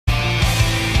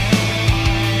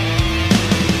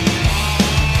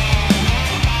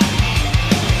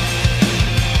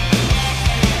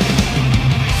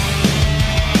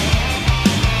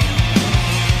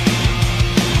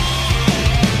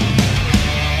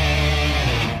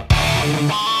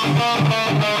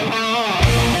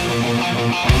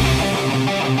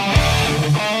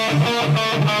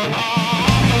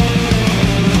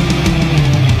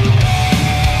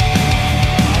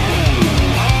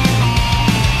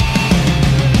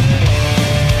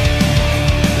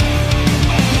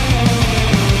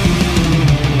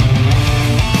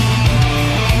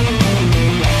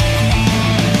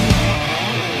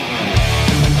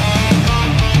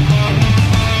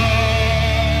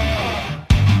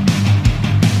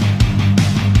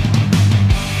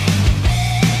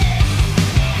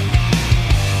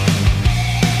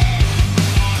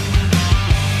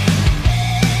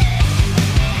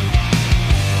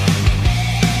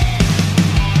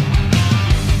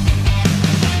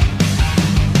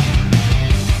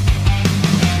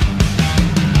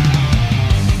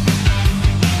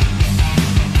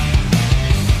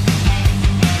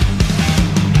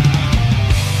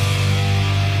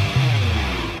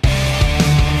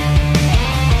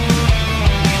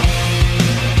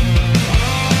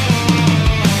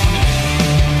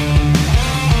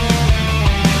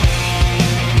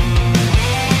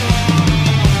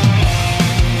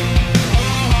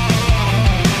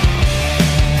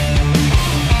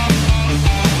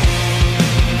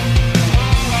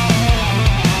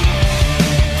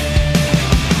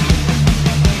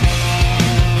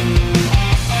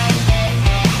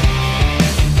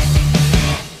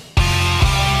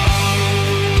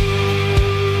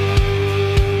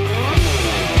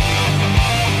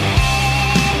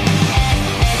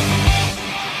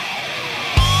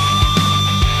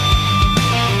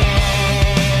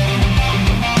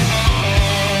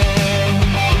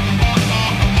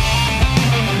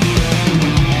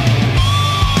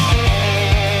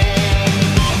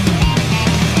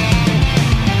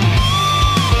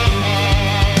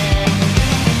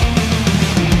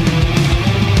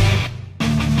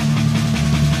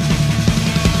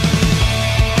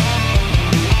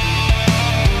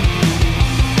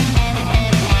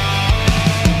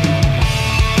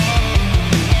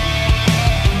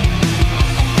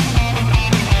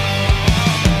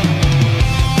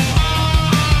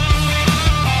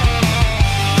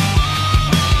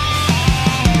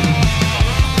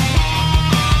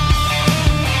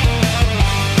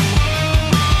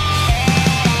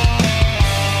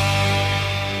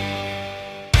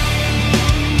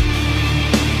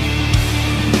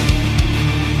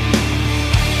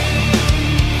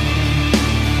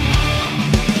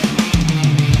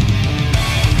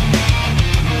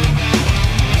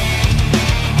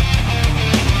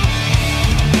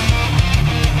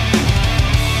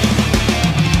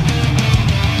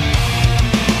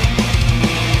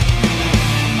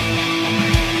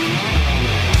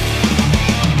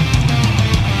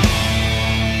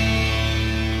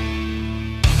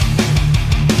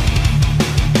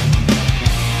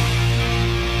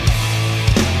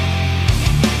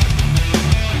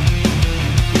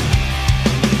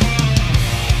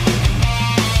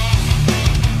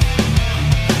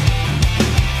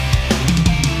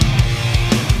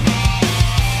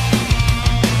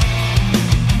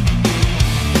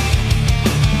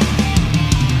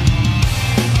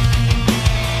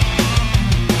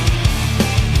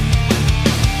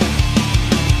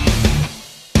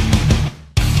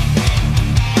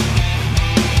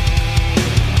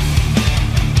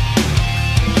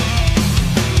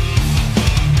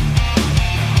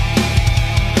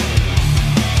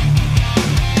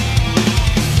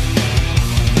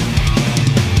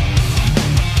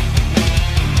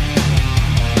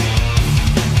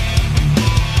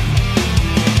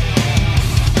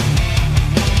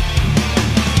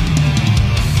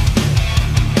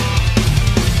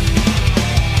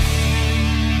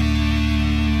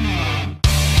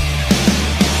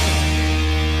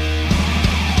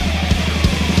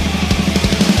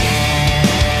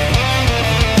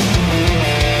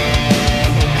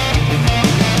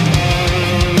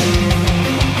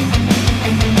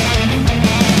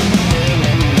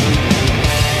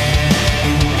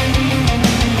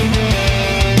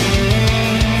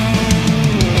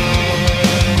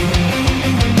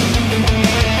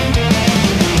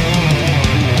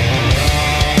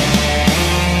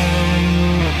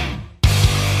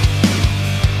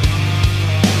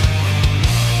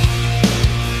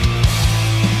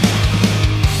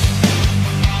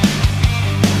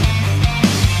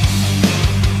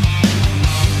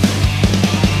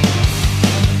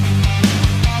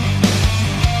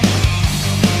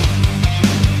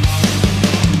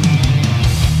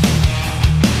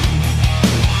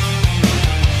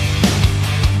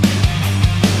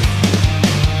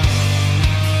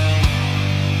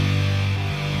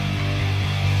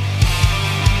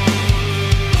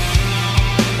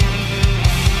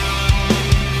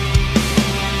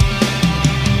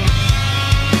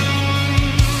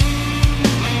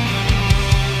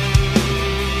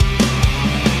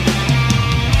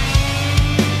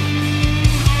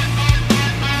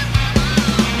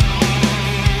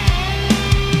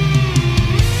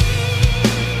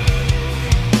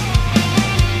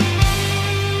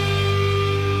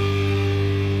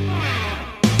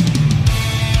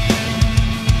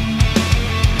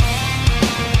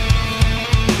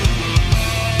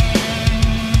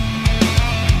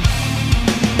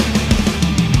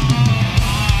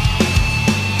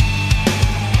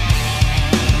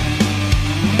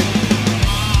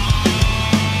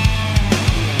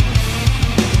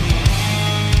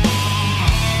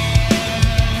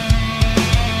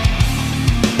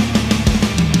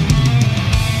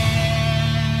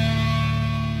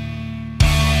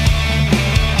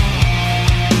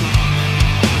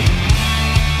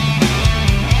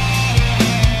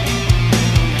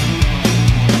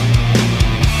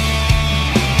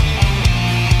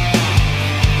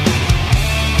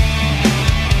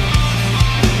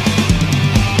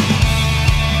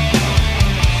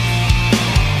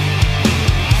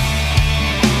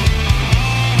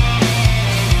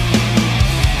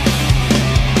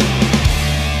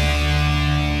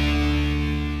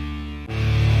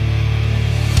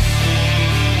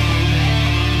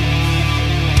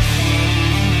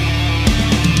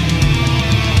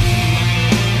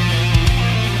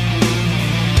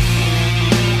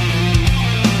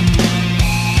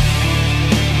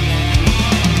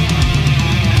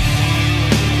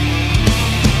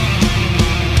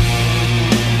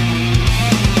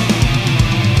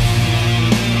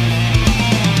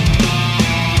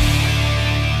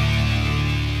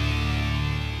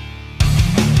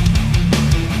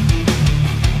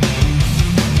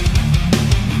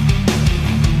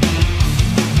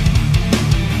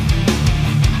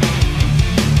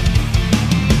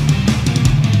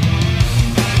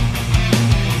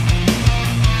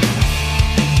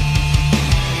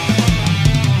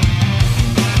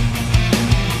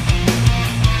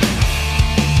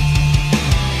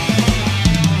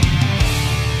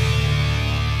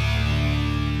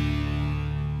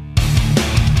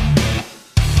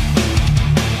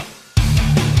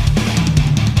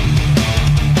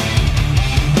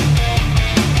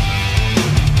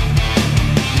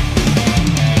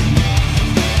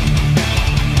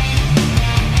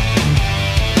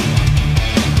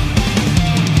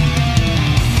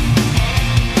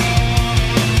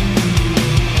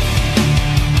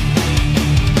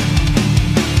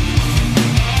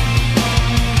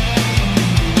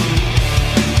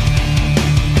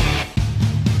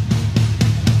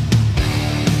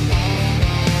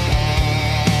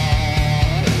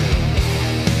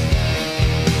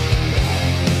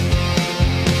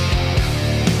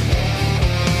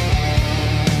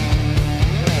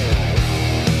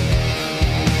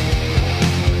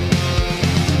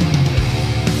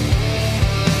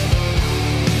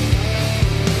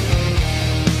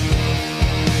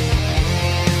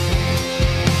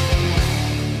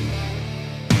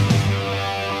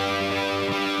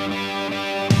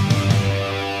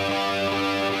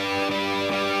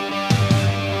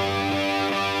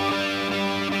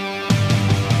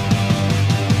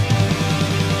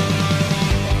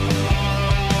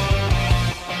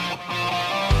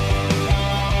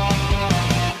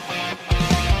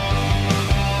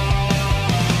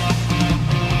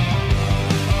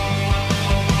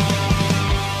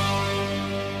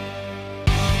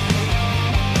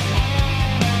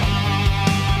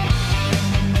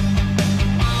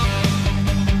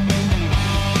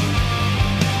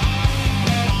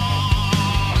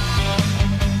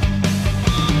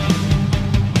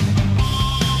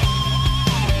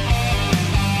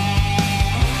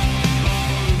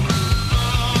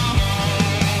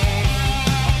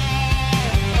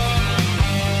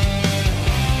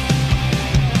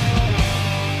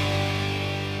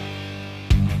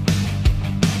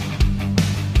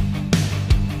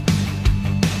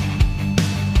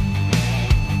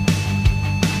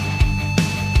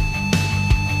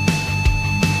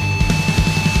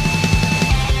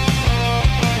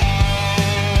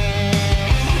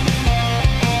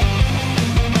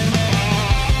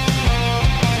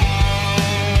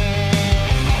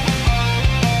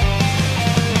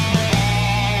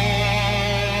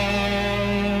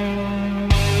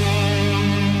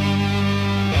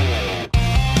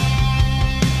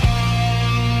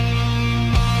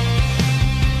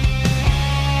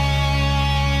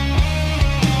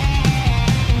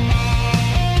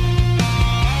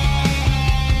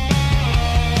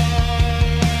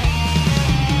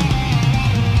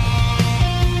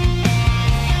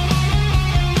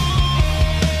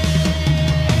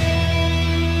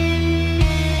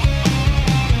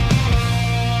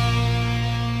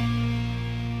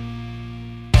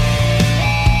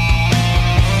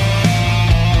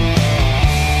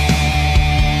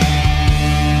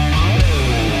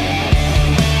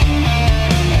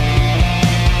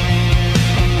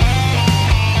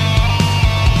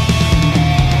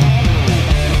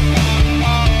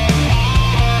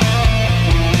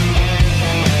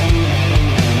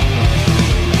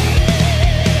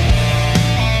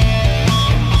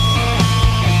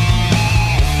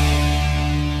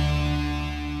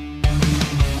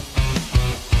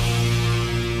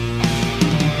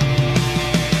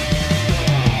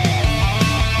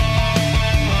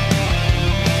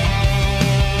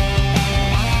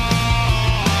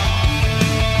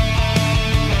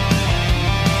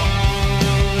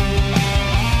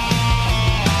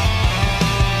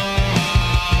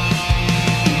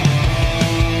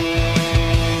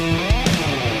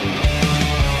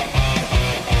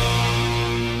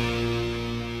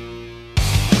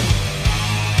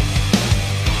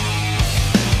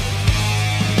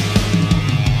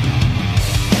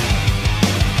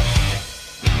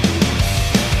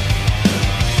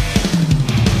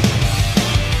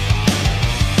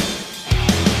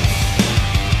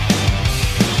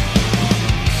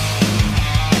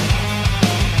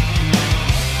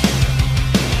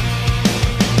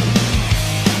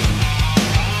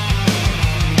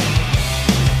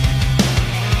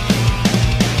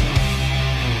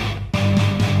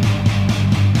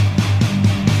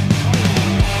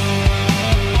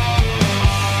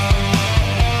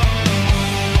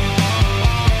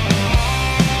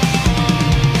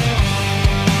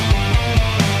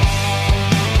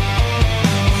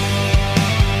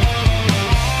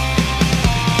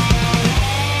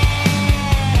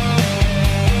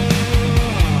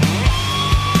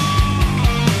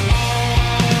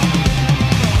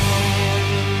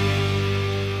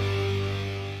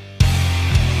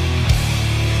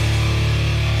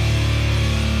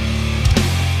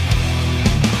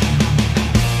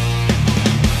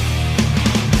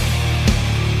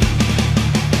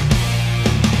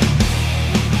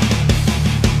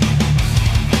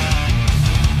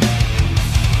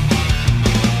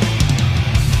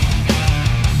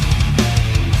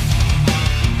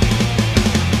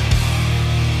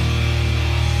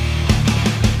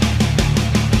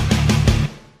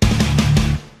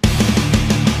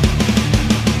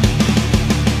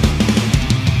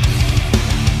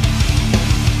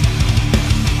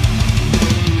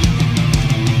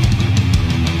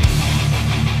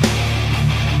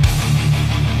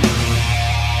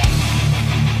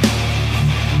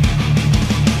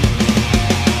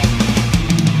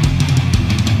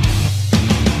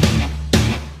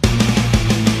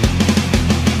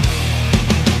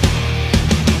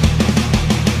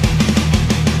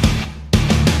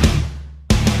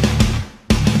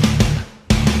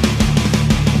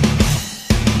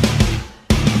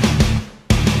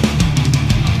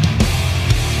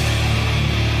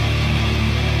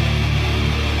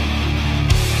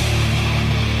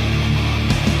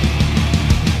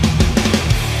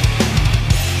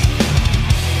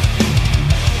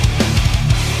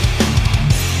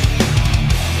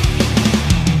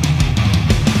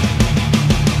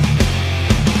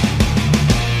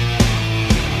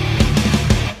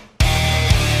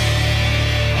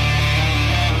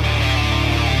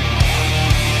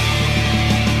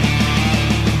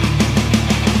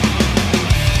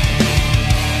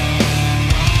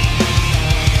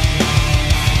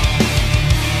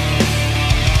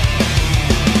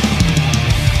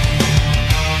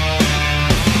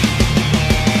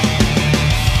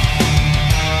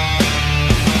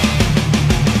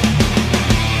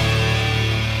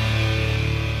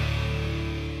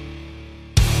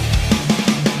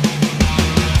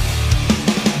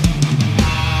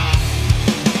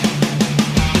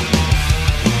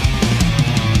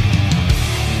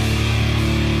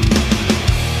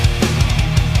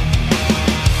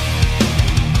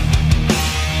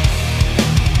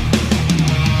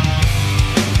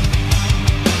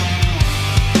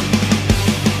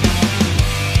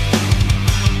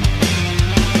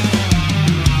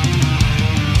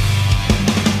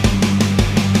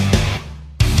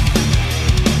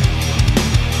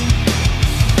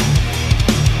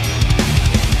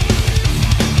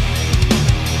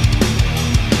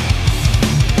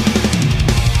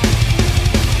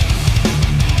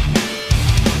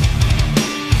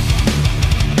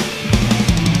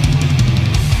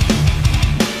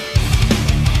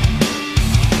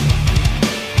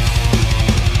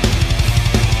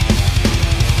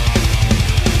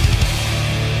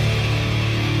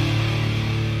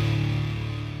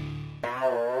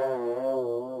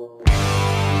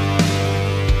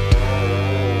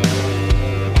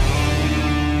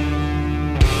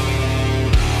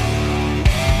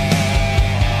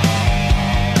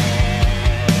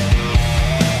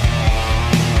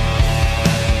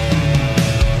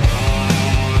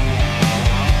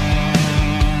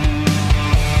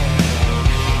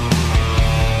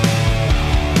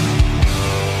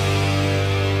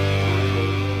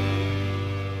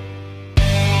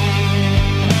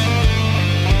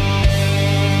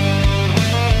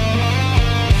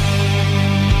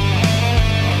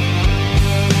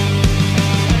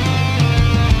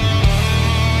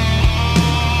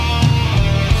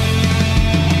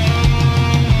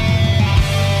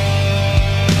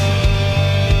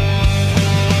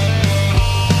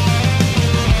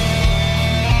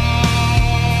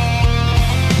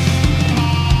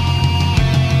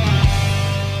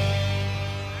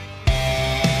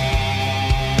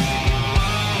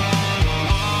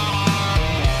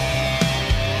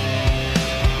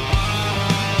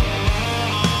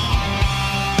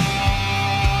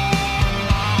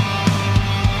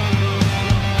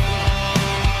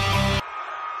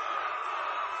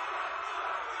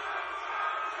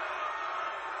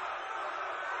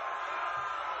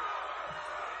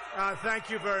Thank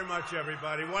you very much,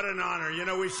 everybody. What an honor. You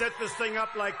know, we set this thing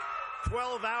up like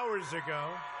 12 hours ago.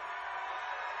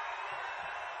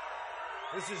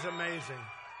 This is amazing.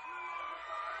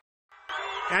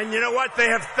 And you know what? They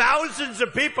have thousands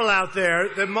of people out there,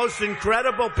 the most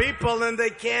incredible people, and they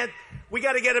can't. We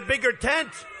got to get a bigger tent.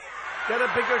 Get a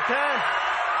bigger tent.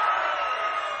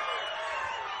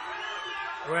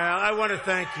 Well, I want to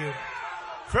thank you.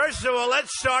 First of all,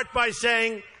 let's start by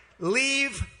saying,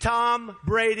 leave Tom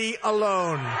Brady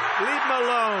alone. Leave him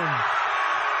alone.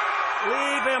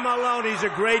 Leave him alone. He's a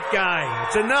great guy.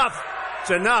 It's enough.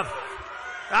 It's enough.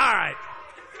 All right.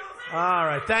 All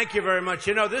right. Thank you very much.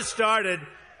 You know, this started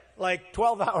like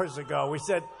 12 hours ago. We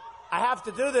said, I have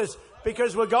to do this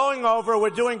because we're going over. We're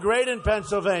doing great in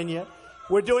Pennsylvania.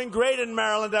 We're doing great in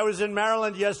Maryland. I was in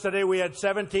Maryland yesterday. We had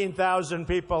 17,000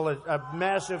 people, a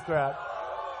massive crowd.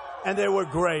 And they were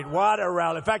great. What a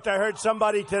rally. In fact, I heard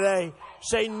somebody today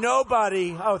say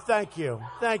nobody. Oh, thank you.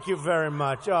 Thank you very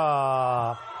much.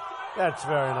 Oh, that's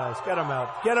very nice. Get him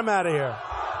out. Get him out of here.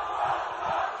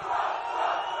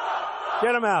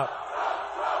 Get him out.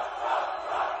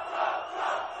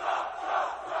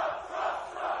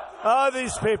 Oh,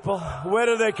 these people. Where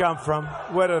do they come from?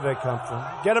 Where do they come from?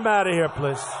 Get them out of here,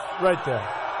 please. Right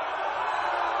there.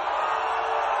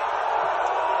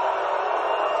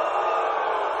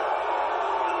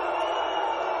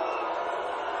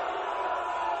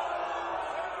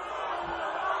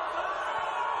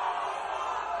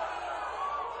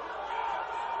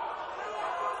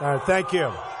 All right, thank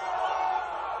you.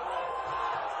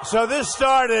 So this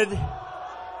started,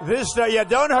 yeah,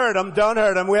 don't hurt him, don't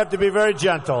hurt him. We have to be very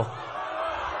gentle.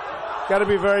 Got to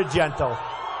be very gentle.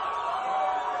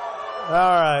 All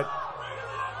right.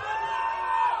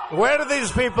 Where do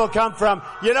these people come from?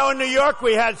 You know, in New York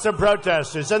we had some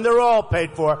protesters, and they're all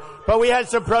paid for, but we had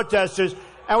some protesters,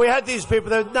 and we had these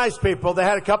people, they're nice people, they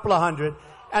had a couple of hundred,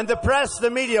 and the press, the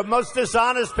media, most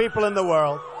dishonest people in the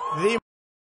world,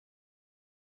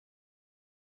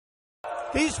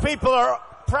 these people are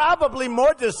probably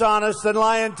more dishonest than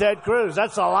Lion Ted Cruz.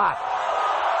 That's a lot.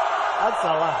 That's a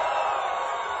lot.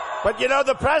 But, you know,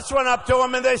 the press went up to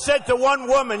him and they said to one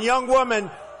woman, young woman,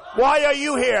 why are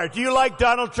you here? Do you like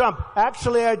Donald Trump?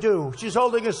 Actually, I do. She's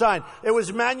holding a sign. It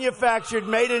was manufactured,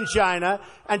 made in China,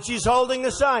 and she's holding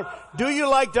a sign. Do you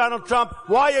like Donald Trump?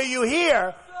 Why are you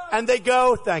here? And they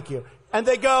go, thank you. And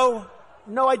they go,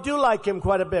 no, I do like him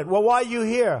quite a bit. Well, why are you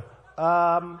here?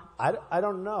 I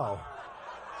don't know.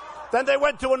 Then they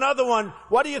went to another one.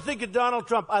 What do you think of Donald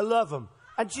Trump? I love him.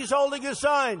 And she's holding a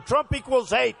sign. Trump equals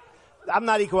hate. I'm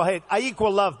not equal hate. I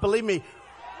equal love. Believe me.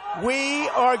 We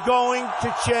are going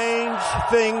to change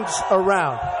things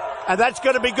around. And that's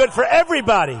going to be good for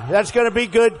everybody. That's going to be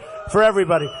good for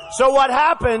everybody. So what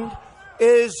happened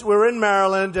is we're in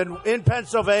Maryland and in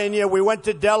Pennsylvania. We went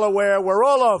to Delaware. We're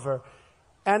all over.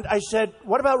 And I said,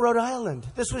 what about Rhode Island?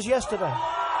 This was yesterday.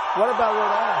 What about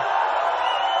Rhode Island?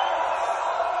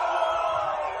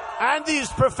 And these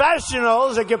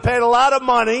professionals that get paid a lot of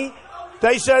money,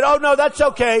 they said, oh, no, that's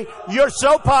okay. You're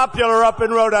so popular up in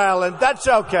Rhode Island. That's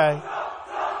okay.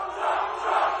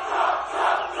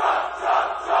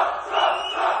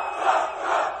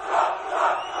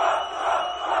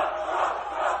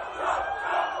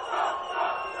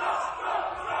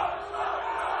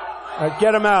 All right,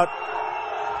 get him out.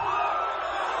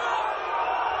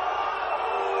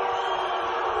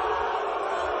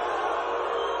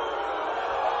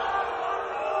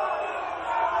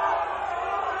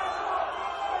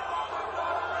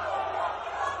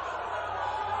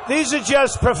 These are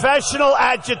just professional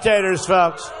agitators,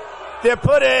 folks. They're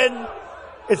put in.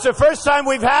 It's the first time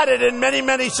we've had it in many,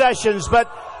 many sessions,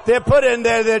 but they're put in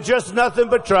there. They're just nothing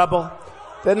but trouble.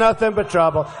 They're nothing but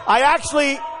trouble. I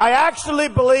actually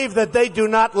believe that they do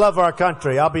not love our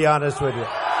country. I'll be honest with you.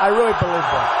 I really believe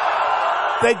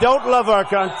that. They don't love our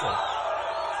country.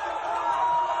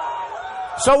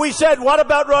 So we said, what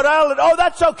about Rhode Island? Oh,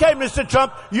 that's okay, Mr.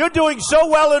 Trump. You're doing so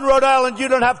well in Rhode Island, you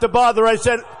don't have to bother. I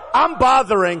said, I'm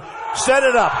bothering. Set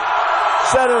it up.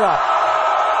 Set it up.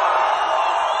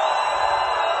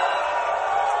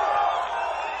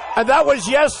 And that was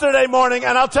yesterday morning.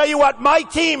 And I'll tell you what, my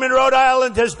team in Rhode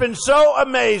Island has been so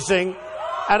amazing.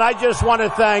 And I just want to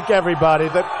thank everybody.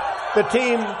 The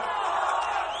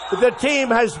team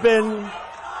has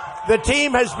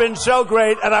been so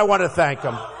great, and I want to thank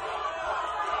them.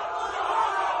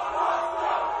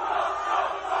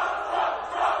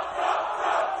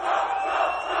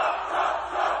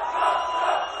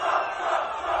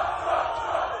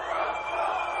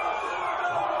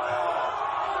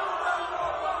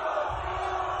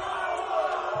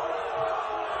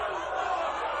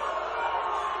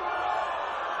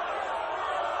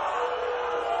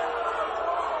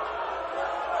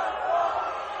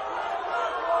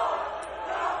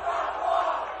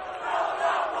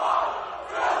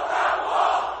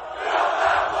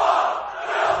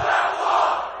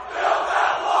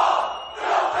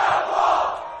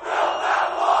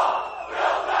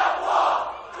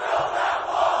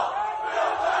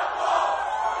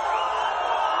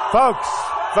 Folks,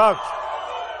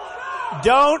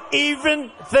 don't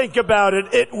even think about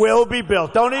it. It will be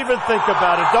built. Don't even think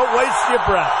about it. Don't waste your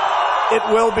breath. It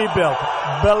will be built.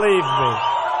 Believe me.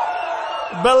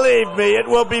 Believe me, it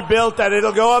will be built, and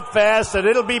it'll go up fast, and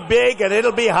it'll be big, and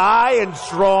it'll be high and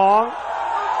strong.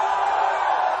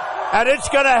 And it's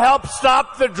going to help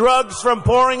stop the drugs from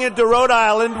pouring into Rhode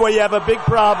Island, where you have a big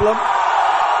problem,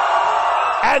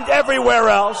 and everywhere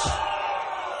else,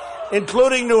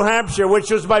 including New Hampshire,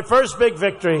 which was my first big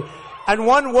victory. And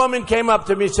one woman came up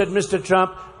to me and said, Mr.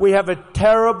 Trump, we have a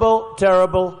terrible,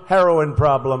 terrible heroin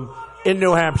problem in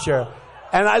New Hampshire.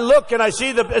 And I look and I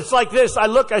see it's like this. I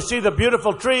look, I see the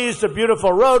beautiful trees, the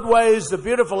beautiful roadways, the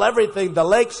beautiful everything, the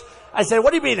lakes. I said,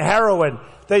 what do you mean heroin?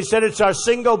 They said it's our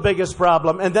single biggest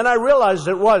problem. And then I realized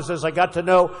it was as I got to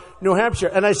know New Hampshire.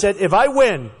 And I said, if I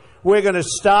win, we're going to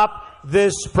stop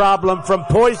this problem from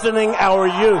poisoning our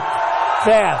youth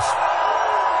fast.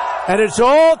 And it's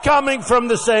all coming from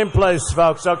the same place,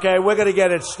 folks, okay? We're going to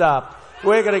get it stopped.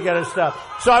 We're going to get it stopped.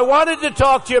 So I wanted to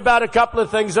talk to you about a couple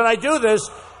of things, and I do this.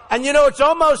 And you know, it's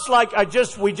almost like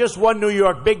we just won New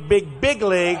York, big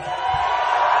league.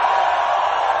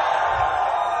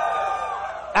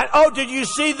 And oh, did you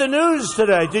see the news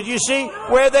today? Did you see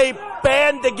where they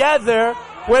band together,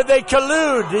 where they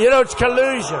collude? You know, it's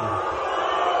collusion.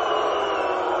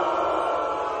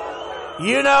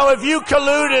 You know, if you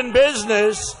collude in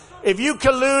business, or if you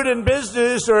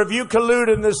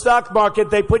collude in the stock market,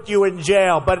 they put you in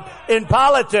jail. But in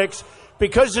politics,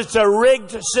 because it's a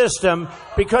rigged system,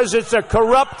 because it's a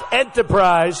corrupt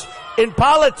enterprise, in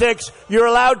politics, you're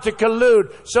allowed to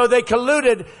collude. So they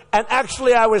colluded, and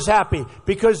actually I was happy,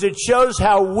 because it shows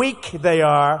how weak they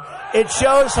are. It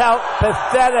shows how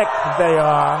pathetic they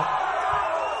are.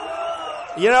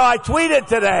 You know, I tweeted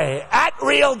today,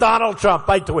 @real Donald Trump,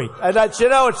 I tweet. And that's, you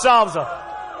know, it solves it.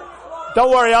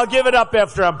 Don't worry, I'll give it up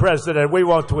after I'm president. We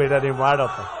won't tweet anymore, I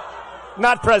don't think.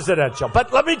 Not presidential.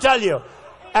 But let me tell you,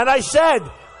 and I said,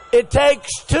 it takes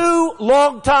two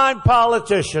longtime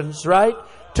politicians, right?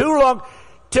 Too long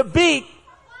to beat,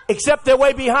 except they're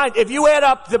way behind. If you add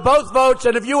up the both votes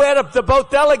and if you add up the both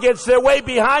delegates, they're way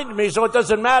behind me, so it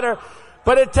doesn't matter.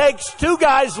 But it takes two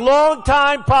guys,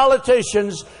 longtime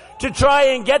politicians, to try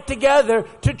and get together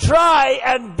to try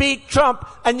and beat Trump,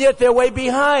 and yet they're way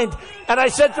behind. And I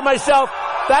said to myself,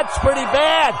 that's pretty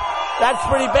bad. That's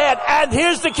pretty bad. And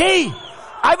here's the key.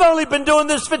 I've only been doing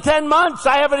this for 10 months.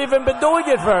 I haven't even been doing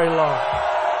it very long.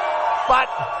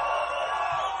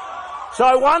 So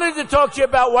I wanted to talk to you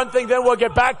about one thing, then we'll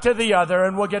get back to the other,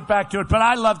 and we'll get back to it. But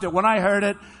I loved it. When I heard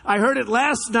it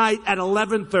last night at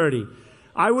 11:30.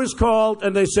 I was called,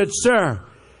 and they said, Sir,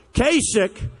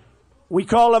 Kasich, we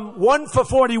call him 1 for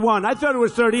 41. I thought it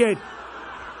was 38.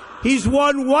 He's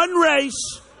won one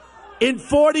race in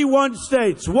 41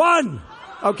 states. One,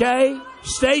 okay?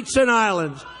 States and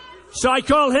islands. So I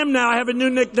call him now. I have a new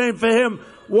nickname for him.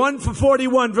 1 for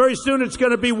 41. Very soon it's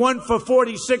going to be 1 for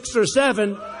 46 or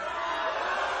 7.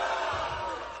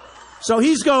 So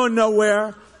he's going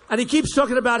nowhere. And he keeps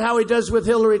talking about how he does with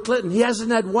Hillary Clinton. He hasn't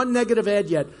had one negative ad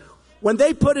yet. When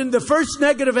they put in the first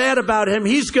negative ad about him,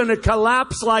 he's going to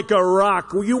collapse like a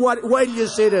rock. Wait till you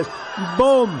see this.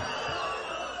 Boom.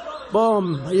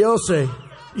 Boom. You'll see.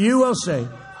 You will see.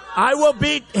 I will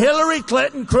beat Hillary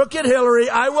Clinton, crooked Hillary.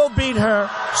 I will beat her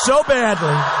so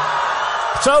badly.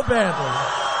 So badly.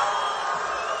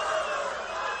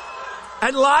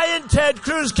 And lying Ted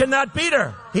Cruz cannot beat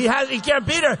her. He can't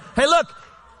beat her. Hey, look.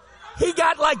 He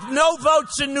got like no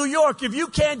votes in New York. If you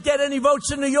can't get any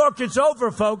votes in New York, it's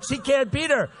over, folks. He can't beat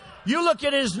her. You look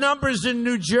at his numbers in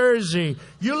New Jersey.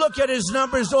 You look at his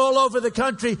numbers all over the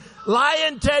country.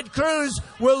 Lying Ted Cruz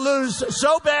will lose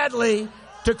so badly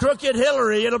to crooked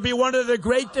Hillary. It'll be one of the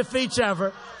great defeats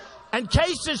ever. And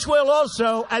Kasich will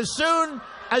also, as soon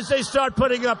as they start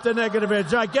putting up the negative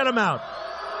ads. All right, get him out.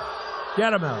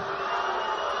 Get him out.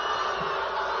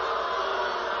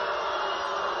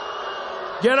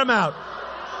 Get him out.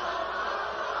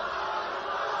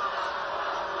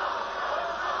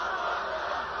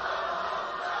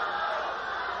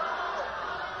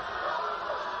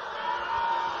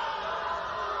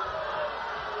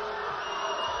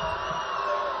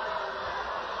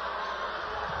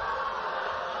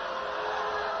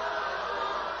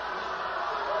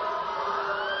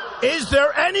 Is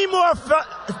there any more...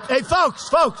 Hey, folks,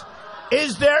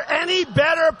 is there any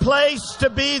better place to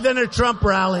be than a Trump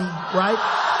rally, right?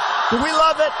 Do we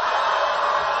love it?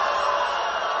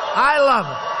 I love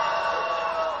it.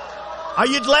 Are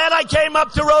you glad I came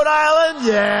up to Rhode Island?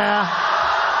 Yeah.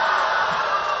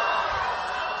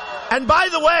 And by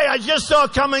the way, I just saw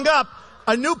coming up,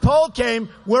 a new poll came.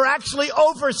 We're actually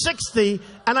over 60,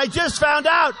 And I just found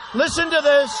out, listen to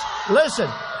this, listen.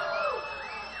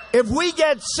 If we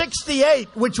get 68,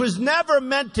 which was never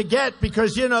meant to get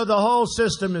because, you know, the whole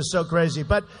system is so crazy,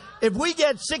 but if we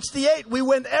get 68, we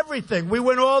win everything. We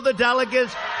win all the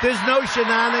delegates. There's no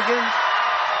shenanigans.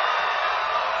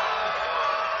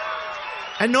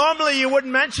 And normally you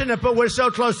wouldn't mention it, but we're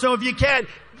so close. So if you can,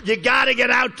 you got to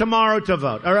get out tomorrow to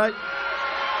vote, all right?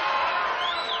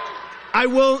 I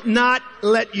will not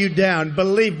let you down.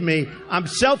 Believe me, I'm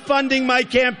self-funding my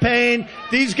campaign.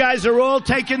 These guys are all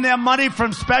taking their money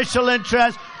from special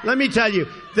interests. Let me tell you,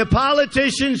 the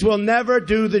politicians will never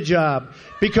do the job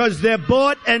because they're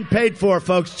bought and paid for,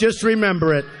 folks. Just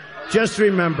remember it. Just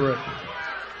remember it.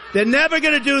 They're never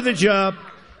going to do the job.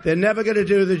 They're never going to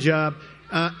do the job.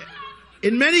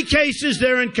 In many cases,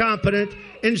 they're incompetent.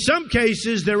 In some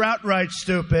cases, they're outright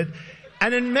stupid.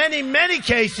 And in many, many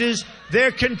cases,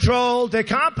 they're controlled. They're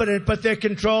competent, but they're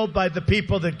controlled by the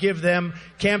people that give them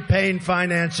campaign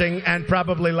financing and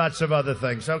probably lots of other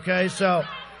things, okay? So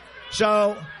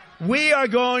we are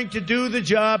going to do the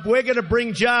job. We're going to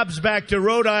bring jobs back to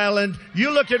Rhode Island. You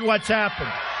look at what's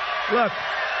happened. Look.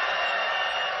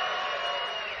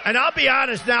 And I'll be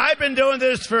honest, now I've been doing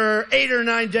this for 8 or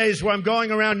 9 days where I'm going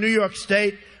around New York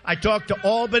State. I talked to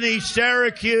Albany,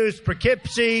 Syracuse,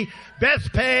 Poughkeepsie,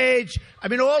 Bethpage. I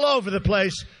mean, all over the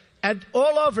place. And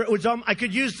all over, it was. I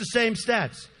could use the same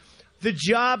stats. The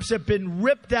jobs have been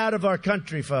ripped out of our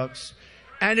country, folks.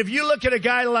 And if you look at a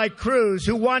guy like Cruz,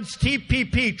 who wants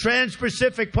TPP,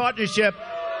 Trans-Pacific Partnership,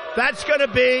 that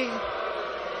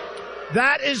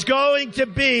is going to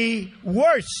be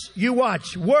worse, you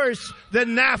watch, worse than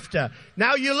NAFTA.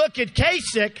 Now you look at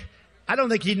Kasich. I don't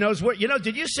think he knows what,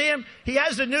 did you see him? He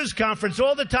has a news conference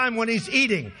all the time when he's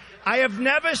eating. I have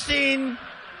never seen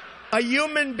a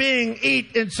human being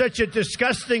eat in such a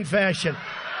disgusting fashion.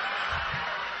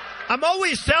 I'm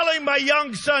always telling my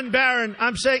young son, Barron,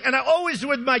 I'm saying, and I always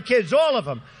with my kids, all of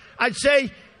them, I'd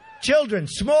say, children,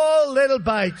 small little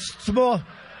bites, small.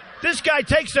 This guy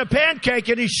takes a pancake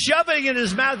and he's shoving it in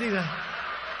his mouth.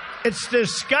 It's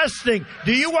disgusting.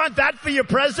 Do you want that for your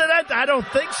president? I don't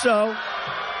think so.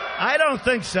 I don't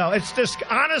think so.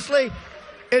 Honestly,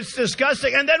 it's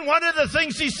disgusting. And then one of the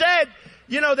things he said,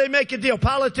 they make a deal.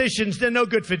 Politicians, they're no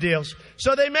good for deals.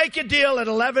 So they make a deal at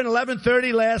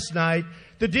 11:30 last night.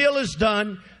 The deal is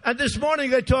done. And this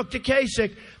morning they talked to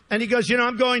Kasich. And he goes,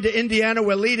 I'm going to Indiana.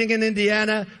 We're leading in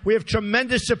Indiana. We have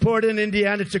tremendous support in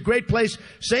Indiana. It's a great place.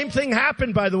 Same thing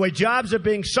happened, by the way. Jobs are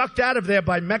being sucked out of there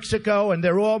by Mexico, and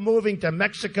they're all moving to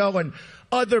Mexico and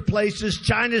other places.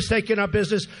 China's taking our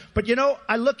business. But,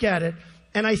 I look at it,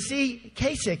 and I see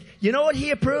Kasich. You know what he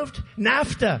approved?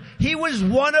 NAFTA. He was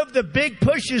one of the big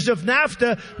pushes of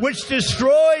NAFTA, which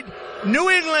destroyed New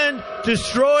England,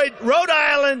 destroyed Rhode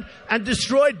Island, and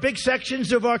destroyed big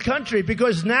sections of our country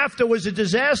because NAFTA was a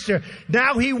disaster.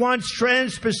 Now he wants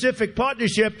Trans-Pacific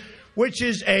Partnership, which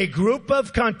is a group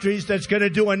of countries that's going to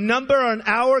do a number on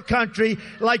our country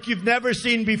like you've never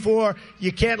seen before.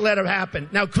 You can't let it happen.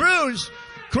 Now, Cruz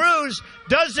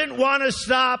doesn't want to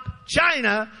stop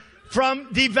China from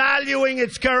devaluing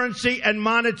its currency and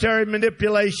monetary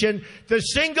manipulation, the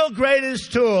single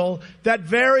greatest tool that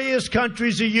various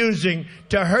countries are using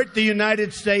to hurt the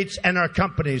United States and our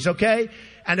companies, okay?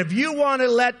 And if you want to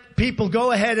let people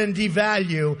go ahead and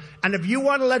devalue, and if you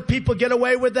want to let people get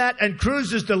away with that, and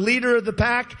Cruz is the leader of the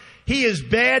pack, he is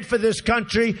bad for this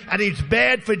country, and he's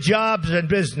bad for jobs and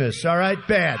business, all right?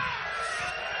 Bad.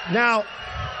 Now,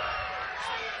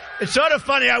 it's sort of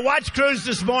funny. I watched Cruz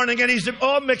this morning, and he's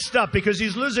all mixed up because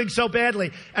he's losing so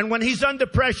badly. And when he's under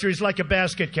pressure, he's like a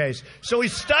basket case. So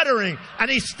he's stuttering, and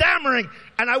he's stammering.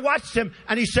 And I watched him,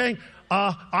 and he's saying,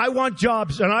 I want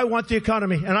jobs, and I want the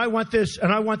economy, and I want this,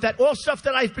 and I want that. All stuff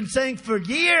that I've been saying for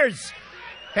years.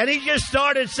 And he just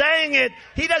started saying it.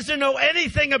 He doesn't know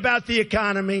anything about the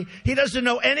economy. He doesn't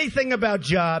know anything about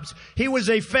jobs. He was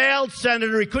a failed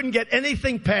senator. He couldn't get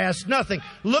anything passed. Nothing.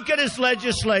 Look at his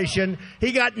legislation.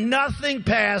 He got nothing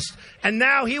passed. And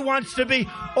now he wants to be,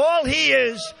 all he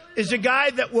is a guy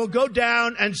that will go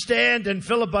down and stand and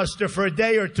filibuster for a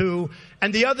day or two.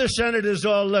 And the other senators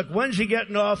all, look, when's he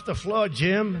getting off the floor,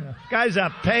 Jim? Guy's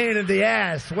a pain in the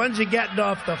ass. When's he getting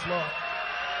off the floor?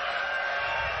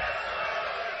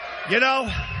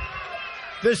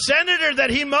 The senator that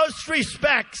he most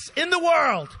respects in the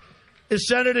world is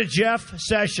Senator Jeff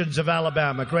Sessions of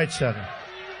Alabama. Great senator.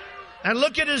 And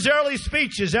look at his early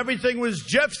speeches. Everything was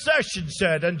Jeff Sessions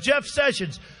said, and Jeff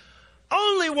Sessions.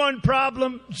 Only one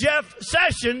problem. Jeff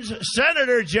Sessions,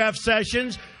 Senator Jeff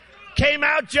Sessions, came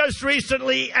out just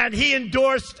recently and he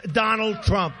endorsed Donald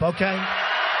Trump, okay?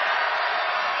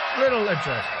 Little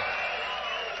interesting.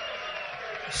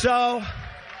 So,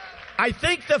 I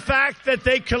think the fact that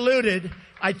they colluded,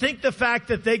 I think the fact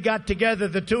that they got together,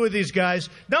 the two of these guys,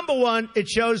 number one, it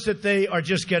shows that they are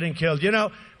just getting killed. You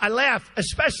know, I laugh,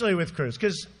 especially with Cruz,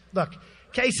 because, look,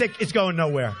 Kasich is going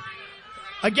nowhere.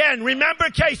 Again, remember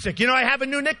Kasich. You know, I have a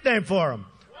new nickname for him.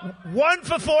 1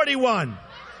 for 41.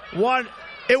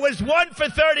 It was 1 for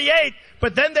 38,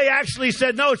 but then they actually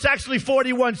said, no, it's actually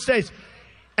 41 states.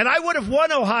 And I would have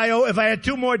won Ohio if I had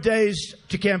 2 more days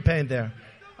to campaign there.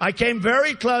 I came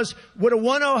very close, would have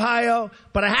won Ohio,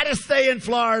 but I had to stay in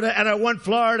Florida, and I won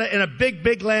Florida in a big,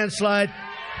 big landslide.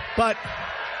 But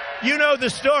you know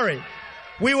the story.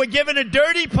 We were given a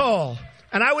dirty poll,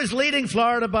 and I was leading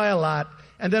Florida by a lot.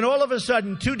 And then all of a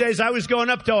sudden, 2 days, I was going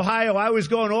up to Ohio. I was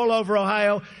going all over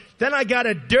Ohio. Then I got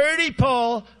a dirty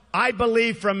poll, I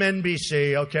believe, from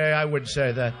NBC. Okay, I would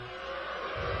say that.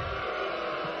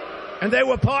 And they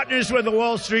were partners with the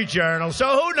Wall Street Journal. So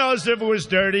who knows if it was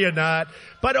dirty or not.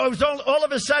 But it was all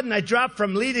of a sudden, I dropped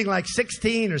from leading like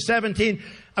 16 or 17.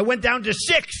 I went down to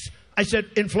 6. I said,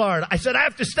 in Florida. I said, I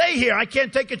have to stay here. I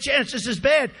can't take a chance. This is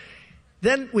bad.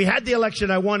 Then we had the election.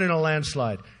 I won in a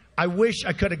landslide. I wish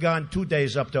I could have gone 2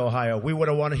 days up to Ohio. We would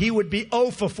have won. He would be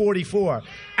 0 for 44.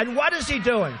 And what is he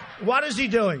doing? What is he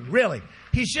doing? Really?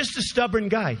 He's just a stubborn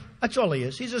guy. That's all he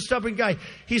is. He's a stubborn guy.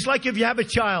 He's like if you have a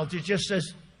child. He just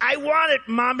says, I want it,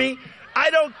 Mommy. I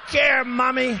don't care,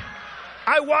 Mommy.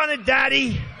 I want it,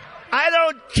 Daddy. I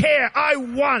don't care. I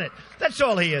want it. That's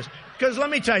all he is. Because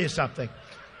let me tell you something.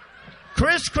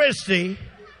 Chris Christie,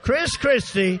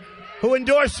 who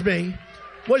endorsed me,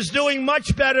 was doing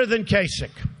much better than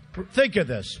Kasich. Think of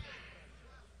this.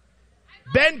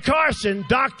 Ben Carson,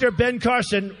 Dr. Ben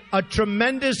Carson, a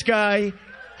tremendous guy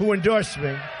who endorsed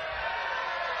me,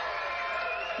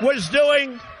 was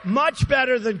doing much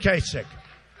better than Kasich.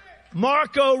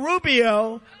 Marco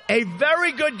Rubio, a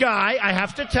very good guy, I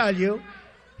have to tell you,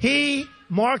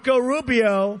 Marco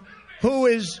Rubio, who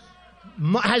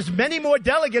has many more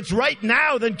delegates right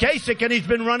now than Kasich, and he's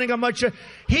been running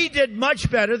he did much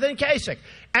better than Kasich.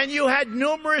 And you had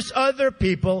numerous other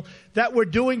people that were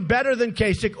doing better than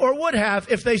Kasich, or would have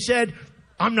if they said,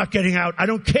 I'm not getting out. I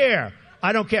don't care.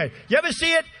 I don't care. You ever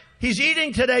see it? He's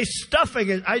eating today, stuffing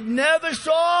it. I never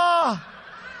saw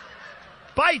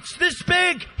bites this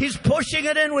big. He's pushing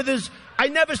it in with I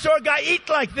never saw a guy eat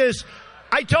like this.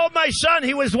 I told my son,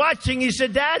 he was watching. He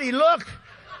said, Daddy, look.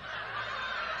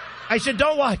 I said,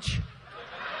 don't watch.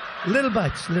 Little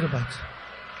bites, little bites.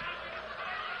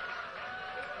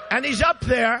 And he's up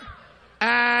there,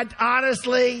 and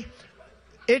honestly,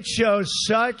 it shows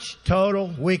such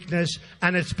total weakness,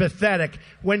 and it's pathetic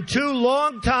when 2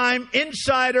 longtime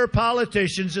insider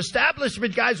politicians,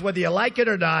 establishment guys, whether you like it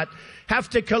or not, have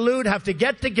to collude, have to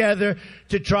get together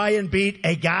to try and beat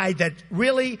a guy that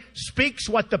really speaks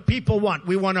what the people want.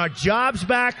 We want our jobs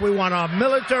back. We want our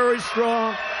military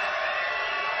strong.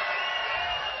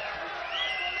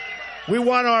 We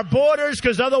want our borders,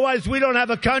 because otherwise we don't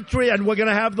have a country, and we're going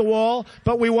to have the wall.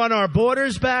 But we want our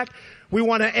borders back. We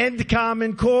want to end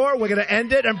Common Core. We're going to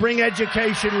end it and bring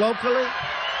education locally.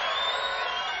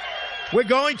 We're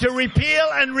going to repeal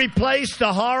and replace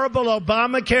the horrible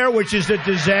Obamacare, which is a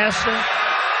disaster.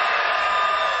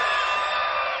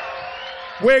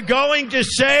 We're going to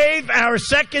save our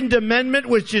Second Amendment,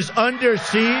 which is under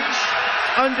siege.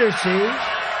 Under siege.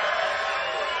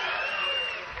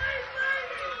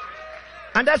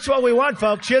 And that's what we want,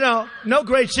 folks. You know, no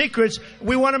great secrets.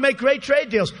 We want to make great trade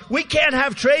deals. We can't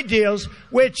have trade deals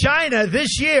where China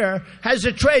this year has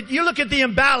a trade. You look at the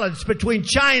imbalance between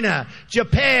China,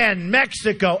 Japan,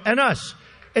 Mexico, and us.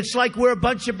 It's like we're a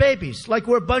bunch of babies. Like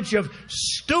we're a bunch of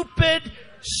stupid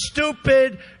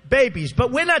babies.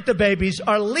 But we're not the babies.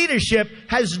 Our leadership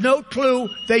has no clue.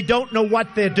 They don't know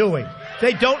what they're doing.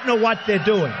 They don't know what they're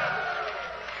doing.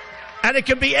 And it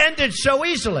can be ended so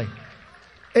easily.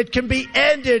 It can be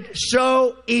ended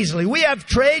so easily. We have a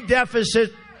trade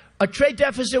deficit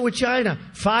with China,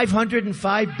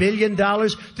 $505 billion.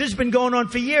 This has been going on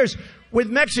for years. With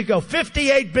Mexico,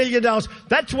 $58 billion.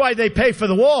 That's why they pay for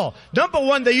the wall. Number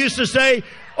one, they used to say,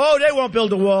 oh, they won't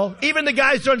build a wall. Even the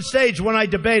guys on stage when I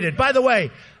debated. By the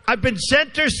way, I've been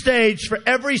center stage for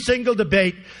every single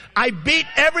debate. I beat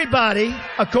everybody,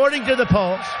 according to the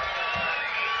polls.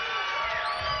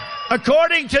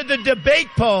 According to the debate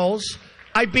polls,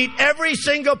 I beat every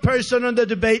single person on the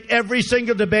debate, every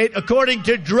single debate, according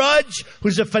to Drudge,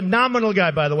 who's a phenomenal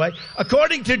guy, by the way.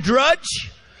 According to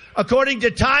Drudge, according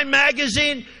to Time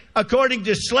Magazine, according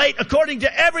to Slate, according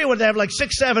to everyone. They have like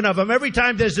 6, 7 of them every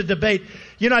time there's a debate.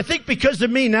 You know, I think because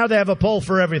of me, now they have a poll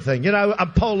for everything. You know,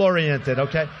 I'm poll-oriented,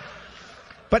 okay?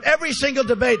 But every single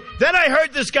debate. Then I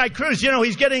heard this guy, Cruz, you know,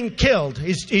 he's getting killed.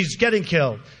 He's getting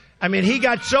killed. I mean, he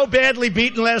got so badly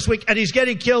beaten last week, and he's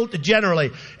getting killed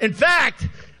generally. In fact,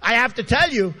 I have to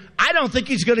tell you, I don't think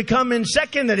he's going to come in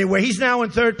second anywhere. He's now in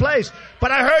third place.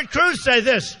 But I heard Cruz say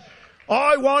this.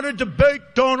 I want to debate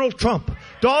Donald Trump.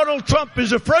 Donald Trump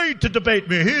is afraid to debate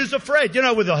me. He's afraid. You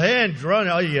know, with the hands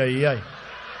running. Ay.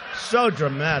 So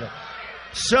dramatic.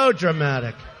 So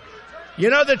dramatic. You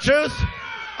know the truth?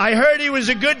 I heard he was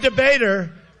a good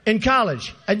debater in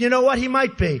college. And you know what? He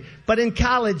might be. But in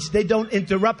college, they don't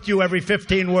interrupt you every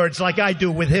 15 words like I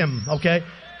do with him, okay?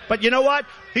 But you know what?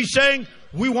 He's saying,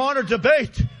 we want to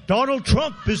debate. Donald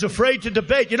Trump is afraid to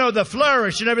debate. You know, the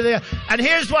flourish and everything. And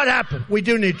here's what happened. We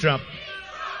do need Trump.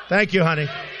 Thank you, honey.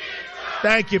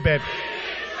 Thank you, babe.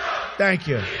 Thank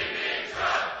you.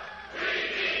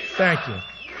 Thank you.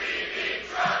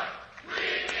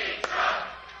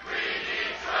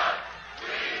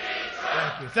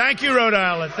 Thank you, Rhode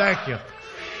Island. Thank you.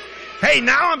 Hey,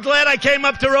 now I'm glad I came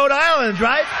up to Rhode Island,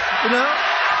 right? You know?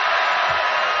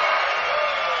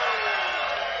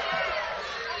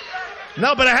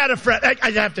 No, but I had a friend.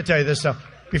 I have to tell you this, though,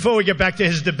 before we get back to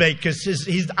his debate, because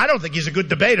I don't think he's a good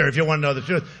debater, if you want to know the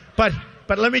truth. But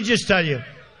let me just tell you.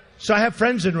 So I have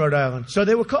friends in Rhode Island. So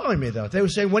they were calling me, though. They were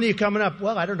saying, when are you coming up?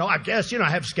 Well, I don't know. I guess, I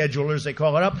have schedulers. They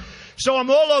call it up. So I'm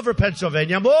all over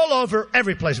Pennsylvania. I'm all over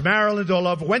every place. Maryland, all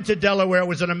over. Went to Delaware. It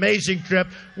was an amazing trip.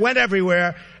 Went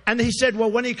everywhere. And he said,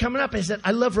 well, when are you coming up? I said,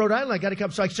 I love Rhode Island. I got to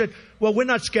come. So I said, well, we're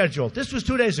not scheduled. This was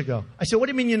 2 days ago. I said, what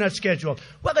do you mean you're not scheduled?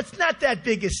 Well, it's not that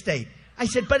big a state. I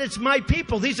said, but it's my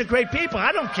people. These are great people.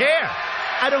 I don't care.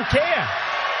 I don't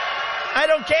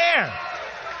care.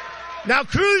 Now,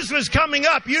 Cruz was coming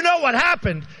up. You know what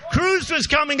happened. Cruz was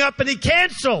coming up and he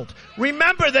canceled.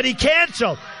 Remember that he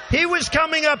canceled. He was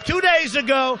coming up 2 days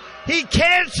ago. He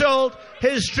canceled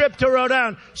his trip to Rhode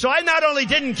Island. So I not only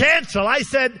didn't cancel, I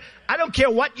said, I don't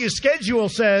care what your schedule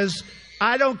says.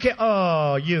 I don't care.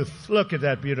 Oh, youth, look at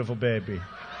that beautiful baby.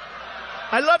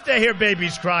 I love to hear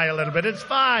babies cry a little bit. It's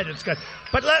fine. It's good.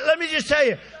 But let me just tell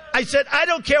you. I said, I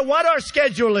don't care what our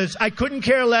schedule is. I couldn't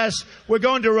care less. We're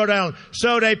going to Rhode Island.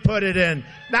 So they put it in.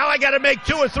 Now I got to make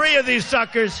 2 or 3 of these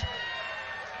suckers.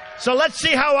 So let's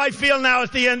see how I feel now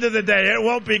at the end of the day. It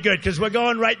won't be good because we're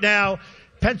going right now.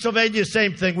 Pennsylvania,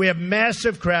 same thing. We have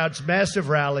massive crowds, massive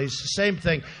rallies, same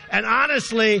thing. And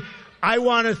honestly, I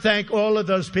want to thank all of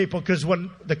those people because when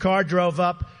the car drove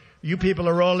up, you people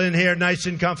are all in here nice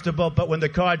and comfortable. But when the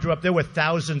car drove up, there were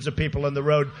thousands of people on the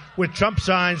road with Trump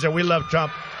signs and we love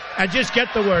Trump. And just get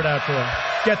the word out to them.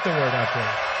 Get the word out to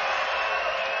them.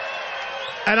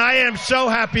 And I am so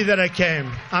happy that I came.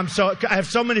 I have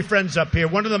so many friends up here.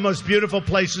 One of the most beautiful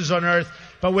places on earth.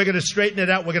 But we're going to straighten it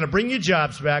out. We're going to bring your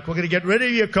jobs back. We're going to get rid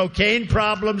of your cocaine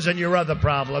problems and your other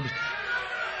problems.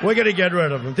 We're going to get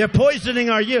rid of them. They're poisoning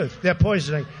our youth. They're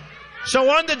poisoning. So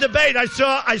on the debate, I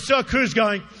saw Cruz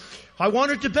going, I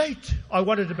want to debate. I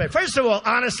want to debate. First of all,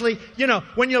 honestly,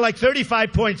 when you're like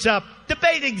 35 points up,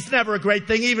 debating's never a great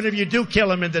thing, even if you do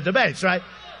kill him in the debates, right?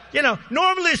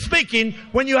 Normally speaking,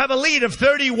 when you have a lead of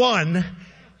 31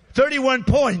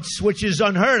 points, which is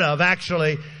unheard of,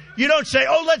 actually, you don't say,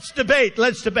 oh, let's debate.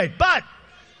 But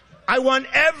I won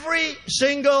every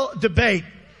single debate.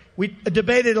 We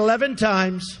debated 11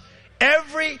 times.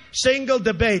 Every single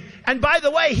debate. And by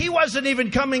the way, he wasn't even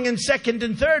coming in second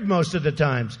and third most of the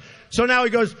times. So now he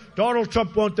goes, Donald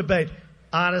Trump won't debate.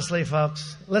 Honestly,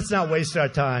 folks, let's not waste our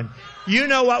time. You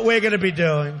know what we're going to be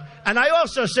doing. And I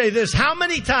also say this, how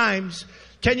many times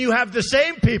can you have the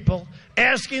same people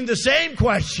asking the same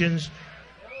questions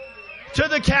to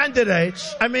the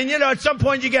candidates? I mean, at some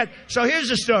point you get... So here's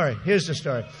the story.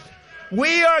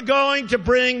 We are going to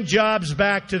bring jobs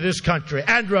back to this country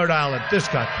and Rhode Island, this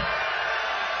country.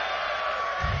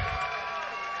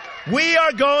 We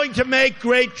are going to make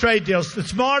great trade deals. The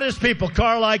smartest people,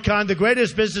 Carl Icahn, the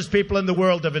greatest business people in the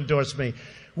world have endorsed me.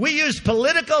 We use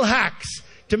political hacks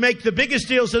to make the biggest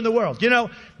deals in the world.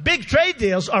 Big trade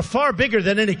deals are far bigger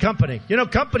than any company.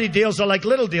 Company deals are like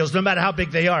little deals, no matter how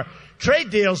big they are. Trade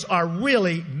deals are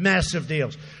really massive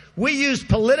deals. We use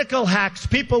political hacks,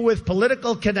 people with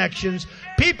political connections,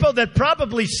 people that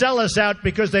probably sell us out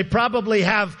because they probably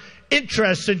have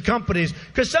interests in companies.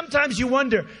 Because sometimes you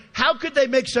wonder, how could they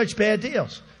make such bad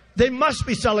deals? They must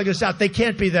be selling us out. They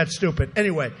can't be that stupid.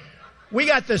 Anyway, we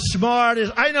got the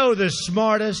smartest. I know the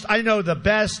smartest. I know the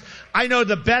best. I know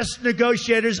the best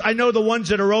negotiators. I know the ones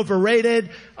that are overrated.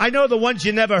 I know the ones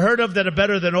you never heard of that are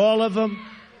better than all of them.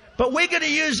 But we're going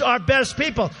to use our best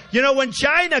people. When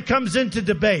China comes into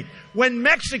debate, when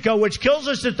Mexico, which kills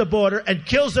us at the border and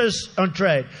kills us on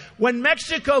trade, when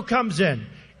Mexico comes in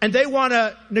and they want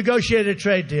to negotiate a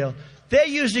trade deal, they're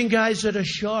using guys that are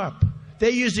sharp. They're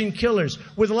using killers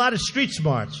with a lot of street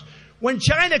smarts. When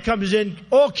China comes in,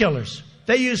 all killers.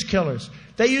 They use killers.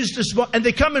 They use the small, and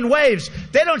they come in waves.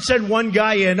 They don't send one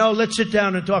guy in, oh, let's sit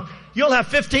down and talk. You'll have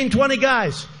 15, 20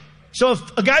 guys. So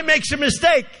if a guy makes a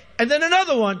mistake, and then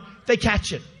another one, they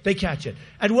catch it. They catch it.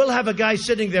 And we'll have a guy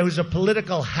sitting there who's a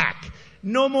political hack.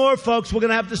 No more, folks. We're going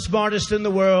to have the smartest in the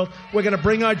world. We're going to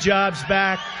bring our jobs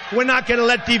back. We're not going to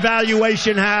let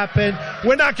devaluation happen.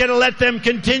 We're not going to let them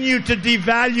continue to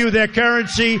devalue their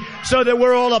currency so that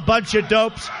we're all a bunch of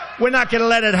dopes. We're not going to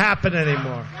let it happen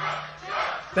anymore.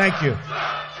 Thank you.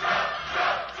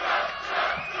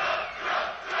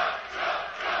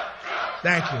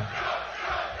 Thank you.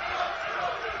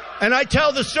 And I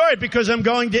tell the story because I'm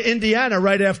going to Indiana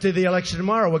right after the election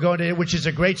tomorrow. We're going to, which is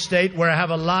a great state where I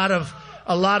have a lot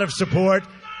of support.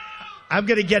 I'm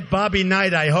going to get Bobby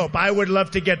Knight, I hope. I would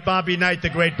love to get Bobby Knight, the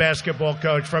great basketball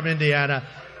coach from Indiana.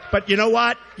 But you know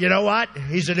what? You know what?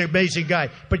 He's an amazing guy.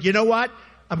 But you know what?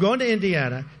 I'm going to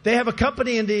Indiana. They have a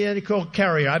company in Indiana called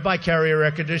Carrier. I buy Carrier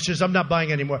air conditioners. I'm not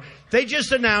buying anymore. They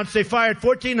just announced they fired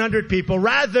 1,400 people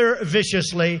rather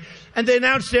viciously, and they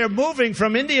announced they're moving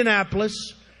from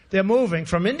Indianapolis. They're moving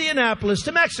from Indianapolis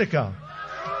to Mexico.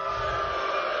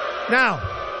 Now,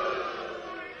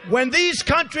 when these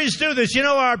countries do this, you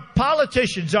know, our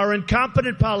politicians, our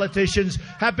incompetent politicians,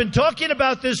 have been talking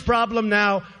about this problem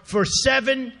now for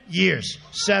 7 years.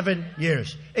 7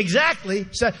 years. Exactly.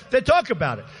 They talk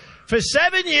about it. For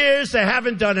 7 years, they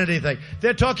haven't done anything.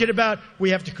 They're talking about we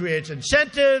have to create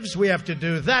incentives, we have to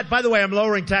do that. By the way, I'm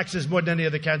lowering taxes more than any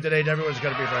other candidate. Everyone's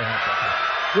going to be very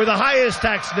happy. We're the highest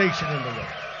tax nation in the world.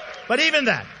 But even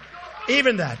that.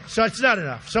 So it's not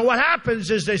enough. So what happens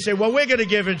is they say, well, we're going to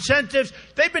give incentives.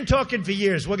 They've been talking for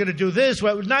years. We're going to do this.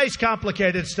 Well, nice,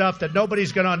 complicated stuff that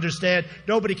nobody's going to understand.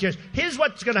 Nobody cares. Here's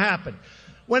what's going to happen.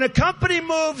 When a company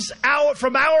moves out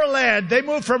from our land, they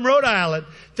move from Rhode Island,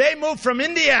 they move from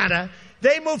Indiana,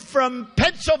 they move from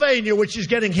Pennsylvania, which is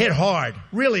getting hit hard,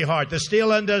 really hard. The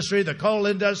steel industry, the coal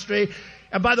industry.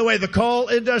 And by the way, the coal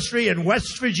industry in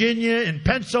West Virginia, in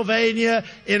Pennsylvania,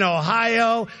 in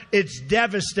Ohio, it's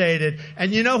devastated.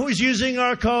 And you know who's using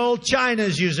our coal?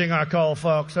 China's using our coal,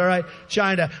 folks, all right?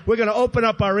 China. We're going to open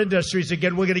up our industries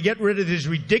again. We're going to get rid of these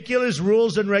ridiculous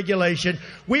rules and regulation.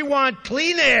 We want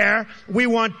clean air. We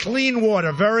want clean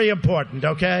water. Very important,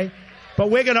 okay? But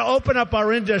we're going to open up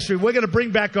our industry. We're going to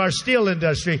bring back our steel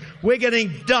industry. We're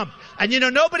getting dumped. And, you know,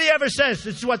 nobody ever says,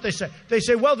 this is what they say. They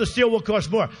say, well, the steel will cost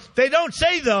more. They don't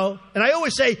say, though, and I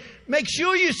always say, make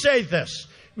sure you say this.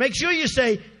 Make sure you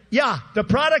say, yeah, the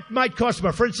product might cost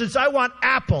more. For instance, I want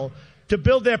Apple to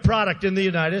build their product in the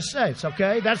United States,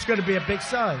 okay? That's going to be a big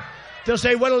sign. They'll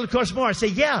say, well, it'll cost more. I say,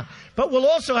 yeah, but we'll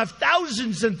also have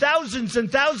thousands and thousands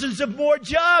and thousands of more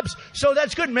jobs. So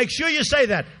that's good. Make sure you say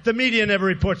that. The media never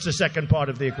reports the second part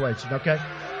of the equation, okay?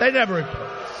 They never report.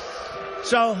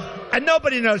 So, and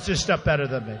nobody knows this stuff better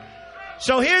than me.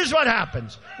 So here's what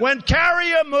happens. When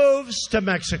Carrier moves to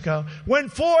Mexico, when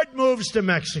Ford moves to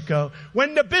Mexico,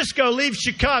 when Nabisco leaves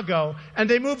Chicago and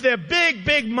they move their big,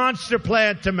 big monster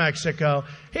plant to Mexico,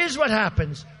 here's what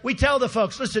happens. We tell the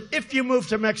folks, listen, if you move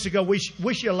to Mexico, we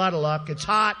wish you a lot of luck. It's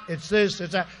hot. It's this.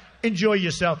 It's that. Enjoy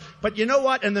yourself. But you know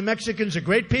what? And the Mexicans are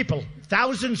great people.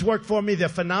 Thousands work for me. They're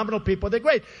phenomenal people. They're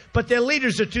great. But their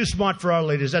leaders are too smart for our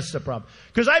leaders. That's the problem.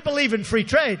 Because I believe in free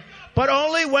trade, but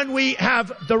only when we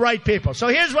have the right people. So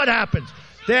here's what happens.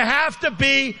 There have to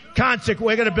be consequences.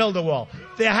 We're going to build a wall.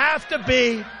 There have to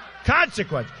be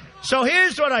consequences. So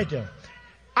here's what I do.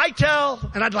 I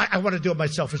tell, and I want to do it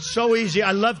myself. It's so easy.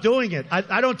 I love doing it.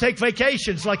 I don't take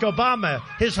vacations like Obama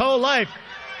his whole life.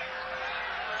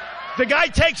 The guy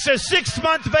takes a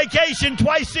 6-month vacation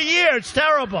twice a year. It's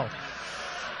terrible.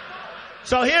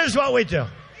 So here's what we do.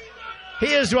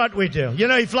 Here's what we do. You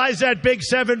know, he flies that big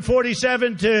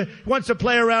 747 wants to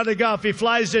play around the Gulf. He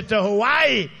flies it to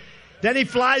Hawaii. Then he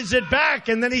flies it back,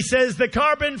 and then he says the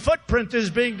carbon footprint is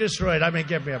being destroyed. I mean,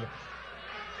 give me a minute.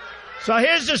 So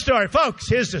here's the story. Folks,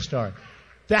 here's the story.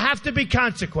 There have to be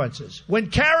consequences.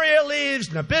 When Carrier leaves,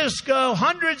 Nabisco,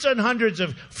 hundreds and hundreds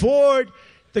of Ford,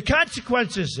 the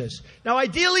consequence is this. Now,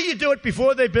 ideally, you do it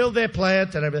before they build their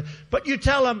plant and everything. But you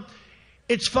tell them,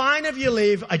 it's fine if you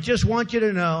leave. I just want you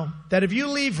to know that if you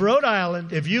leave Rhode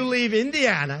Island, if you leave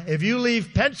Indiana, if you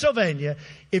leave Pennsylvania,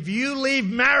 if you leave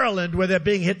Maryland, where they're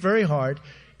being hit very hard,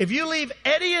 if you leave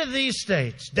any of these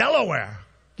states, Delaware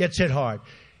gets hit hard.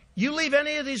 You leave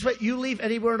any of these, you leave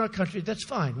anywhere in our country, that's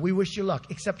fine. We wish you luck.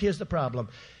 Except here's the problem.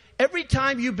 Every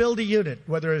time you build a unit,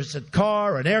 whether it's a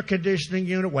car, an air conditioning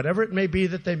unit, whatever it may be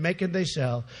that they make and they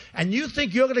sell, and you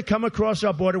think you're going to come across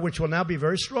our border, which will now be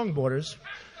very strong borders.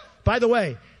 By the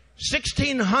way,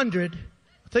 1,600,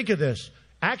 think of this,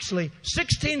 Actually,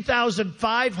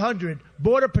 16,500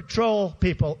 Border Patrol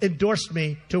people endorsed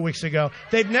me 2 weeks ago.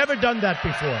 They've never done that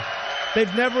before.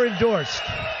 They've never endorsed.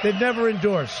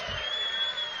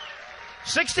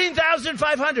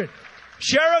 16,500.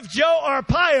 Sheriff Joe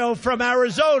Arpaio from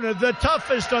Arizona, the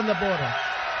toughest on the border.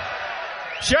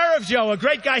 Sheriff Joe, a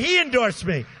great guy, he endorsed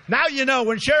me. Now you know,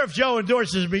 when Sheriff Joe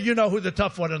endorses me, you know who the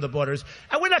tough one on the border is.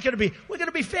 And we're going to be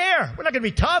fair. We're not going to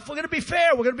be tough. We're going to be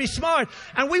fair. We're going to be smart.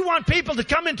 And we want people to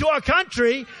come into our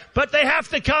country, but they have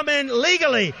to come in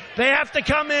legally. And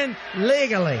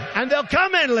they'll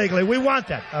come in legally. We want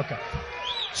that. Okay.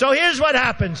 So here's what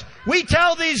happens. We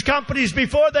tell these companies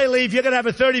before they leave, you're going to have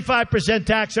a 35%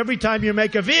 tax every time you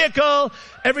make a vehicle,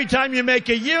 every time you make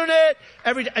a unit,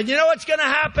 and you know what's going to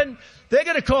happen? They're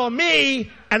going to call me,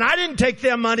 and I didn't take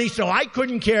their money, so I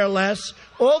couldn't care less.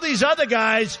 All these other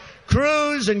guys,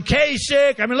 Cruz and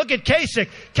Kasich. I mean, look at Kasich.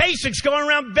 Kasich's going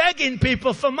around begging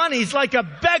people for money. He's like a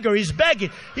beggar. He's begging.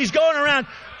 He's going around,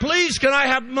 please, can I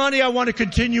have money? I want to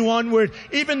continue onward,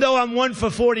 even though I'm 1 for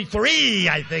 43,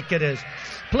 I think it is.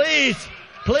 Please,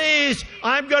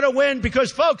 I'm going to win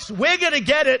because, folks, we're going to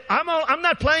get it. I'm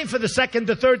not playing for the second,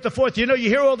 the third, the fourth. You know, you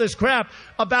hear all this crap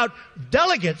about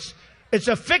delegates. It's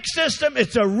a fixed system.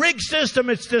 It's a rigged system.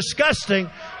 It's disgusting.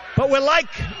 But we're like,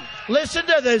 listen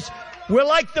to this. We're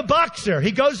like the boxer.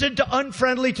 He goes into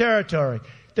unfriendly territory.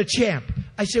 The champ.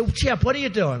 I said, champ, what are you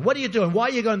doing? Why are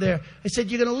you going there? I said,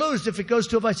 you're going to lose if it goes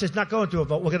to a vote. I said, it's not going to a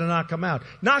vote. We're going to knock him out.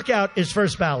 Knockout is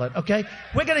first ballot, okay?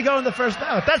 We're going to go in the first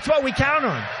ballot. That's what we count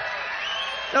on.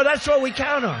 No, that's what we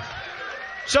count on.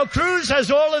 So Cruz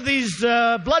has all of these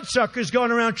bloodsuckers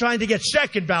going around trying to get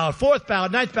second ballot, fourth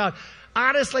ballot, ninth ballot.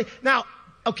 Honestly, now,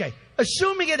 okay,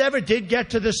 assuming it ever did get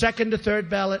to the second or third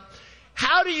ballot,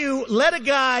 how do you let a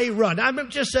guy run? I'm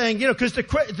just saying, you know, because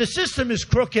the system is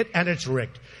crooked and it's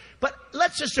rigged. But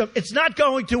let's assume it's not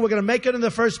going to. We're going to make it in the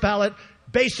first ballot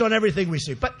based on everything we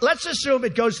see. But let's assume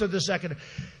it goes to the second.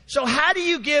 So how do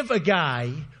you give a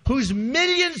guy who's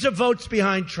millions of votes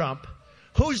behind Trump,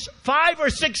 who's 500 or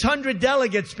 600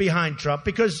 delegates behind Trump,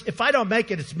 because if I don't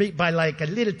make it, it's me by like a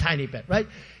little tiny bit, right?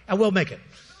 And we'll make it.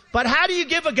 But how do you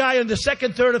give a guy on the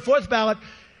second, third, or fourth ballot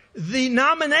the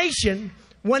nomination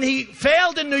when he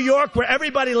failed in New York, where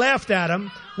everybody laughed at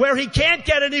him, where he can't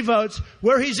get any votes,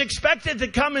 where he's expected to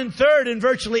come in third in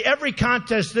virtually every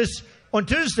contest on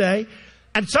Tuesday,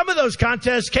 and some of those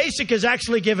contests Kasich has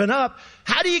actually given up?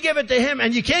 How do you give it to him?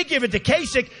 And you can't give it to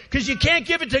Kasich because you can't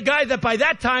give it to a guy that by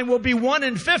that time will be 1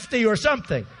 in 50 or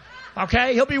something.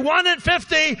 Okay? He'll be 1 in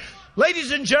 50.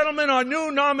 Ladies and gentlemen, our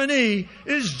new nominee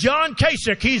is John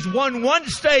Kasich. He's won one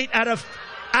state out of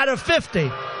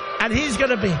 50. And he's going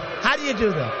to be. How do you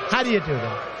do that?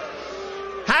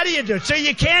 So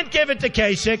you can't give it to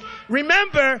Kasich.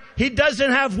 Remember, he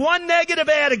doesn't have one negative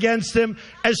ad against him.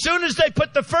 As soon as they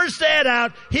put the first ad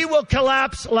out, he will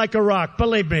collapse like a rock.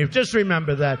 Believe me, just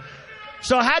remember that.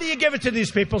 So how do you give it to these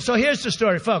people? So here's the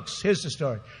story, folks. Here's the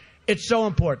story. It's so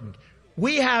important.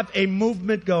 We have a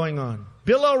movement going on.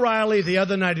 Bill O'Reilly the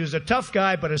other night, who's a tough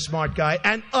guy but a smart guy,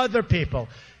 and other people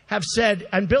have said,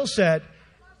 and Bill said,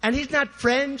 and he's not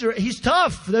friends, or he's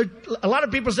tough. A lot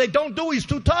of people say, don't do, he's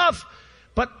too tough.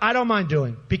 But I don't mind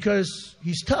doing, because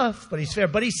he's tough, but he's fair.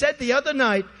 But he said the other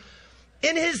night,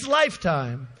 in his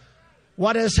lifetime,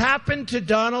 what has happened to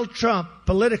Donald Trump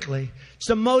politically, it's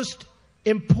the most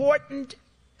important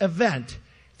event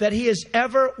that he has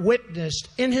ever witnessed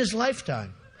in his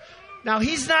lifetime. Now,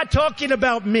 he's not talking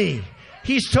about me.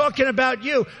 He's talking about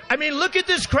you. I mean, look at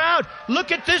this crowd.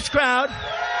 Look at this crowd.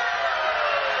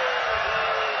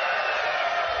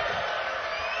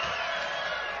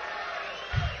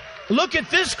 Look at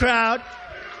this crowd.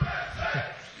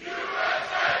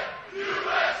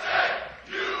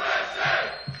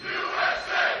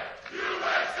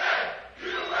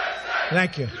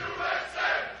 Thank you.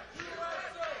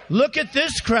 Look at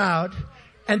this crowd,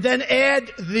 and then add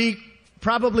the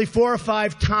probably 4 or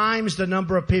 5 times the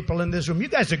number of people in this room. You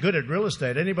guys are good at real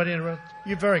estate. Anybody in real estate?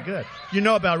 You're very good. You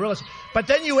know about real estate. But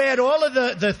then you add all of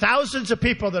the thousands of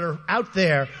people that are out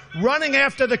there running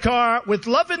after the car with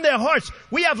love in their hearts.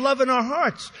 We have love in our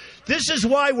hearts. This is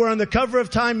why we're on the cover of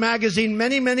Time magazine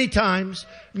many, many times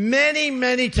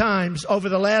over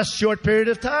the last short period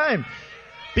of time.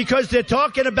 Because they're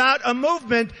talking about a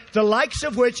movement, the likes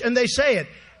of which, and they say it,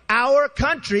 our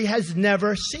country has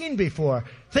never seen before.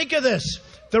 Think of this.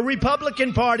 The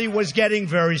Republican Party was getting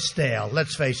very stale.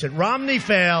 Let's face it. Romney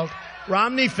failed,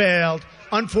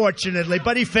 unfortunately,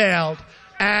 but he failed,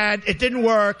 and it didn't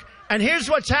work. And here's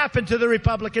what's happened to the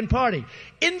Republican Party.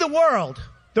 In the world,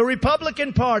 the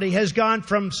Republican Party has gone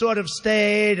from sort of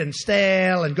staid and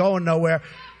stale and going nowhere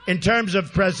in terms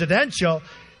of presidential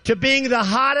to being the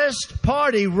hottest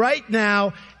party right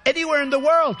now anywhere in the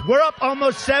world. We're up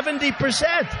almost 70%.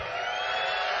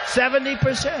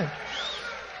 70%.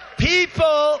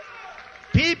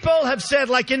 People have said,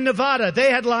 like in Nevada,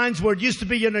 they had lines where it used to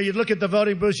be, you'd look at the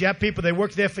voting booths, you have people, they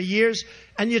work there for years,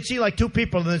 and you'd see like two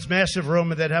people in this massive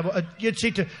room, and you'd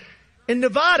see two. In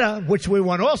Nevada, which we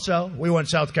won also, we won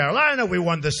South Carolina, we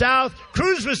won the South.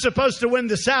 Cruz was supposed to win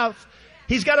the South.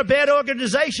 He's got a bad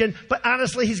organization, but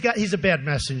honestly, he's a bad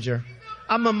messenger.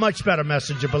 I'm a much better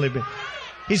messenger, believe me.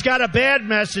 He's got a bad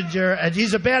messenger, and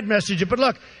he's a bad messenger. But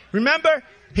look, remember,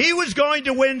 he was going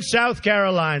to win South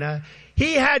Carolina.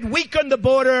 He had weak on the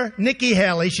border Nikki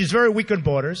Haley. She's very weak on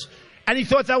borders. And he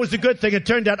thought that was a good thing. It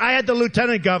turned out I had the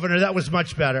lieutenant governor. That was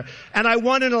much better. And I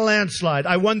won in a landslide.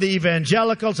 I won the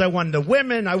evangelicals. I won the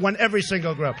women. I won every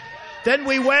single group. Then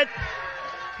we went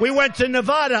to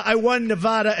Nevada. I won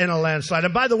Nevada in a landslide.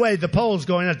 And by the way, the polls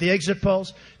going out, the exit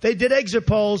polls, they did exit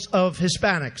polls of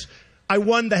Hispanics. I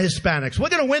won the Hispanics. We're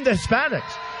going to win the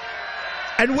Hispanics.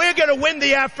 And we're going to win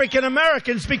the African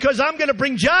Americans because I'm going to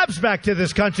bring jobs back to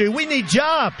this country. We need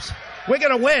jobs. We're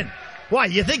going to win. Why?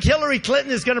 You think Hillary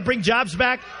Clinton is going to bring jobs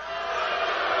back?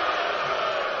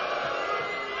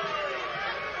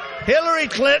 Hillary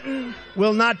Clinton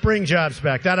will not bring jobs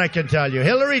back. That I can tell you.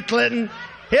 Hillary Clinton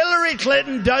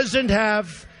doesn't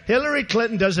have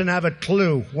a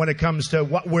clue when it comes to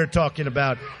what we're talking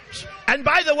about. And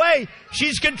by the way,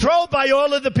 she's controlled by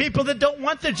all of the people that don't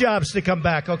want the jobs to come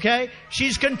back, okay?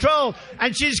 She's controlled.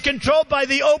 And she's controlled by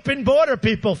the open border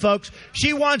people, folks.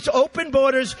 She wants open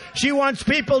borders. She wants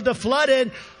people to flood in.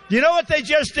 You know what they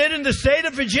just did in the state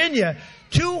of Virginia?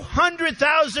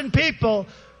 200,000 people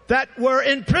that were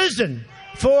in prison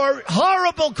for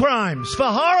horrible crimes,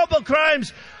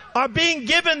 are being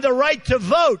given the right to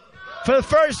vote for the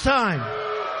first time.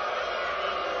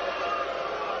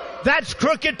 That's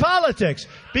crooked politics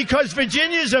because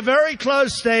Virginia is a very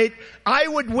close state. I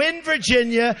would win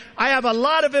Virginia. I have a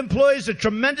lot of employees, a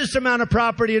tremendous amount of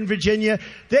property in Virginia.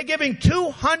 They're giving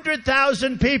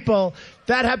 200,000 people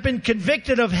that have been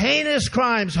convicted of heinous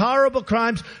crimes, horrible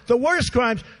crimes, the worst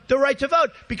crimes, the right to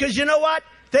vote. Because you know what?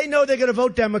 They know they're going to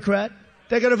vote Democrat.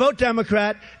 They're going to vote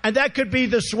Democrat, and that could be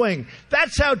the swing.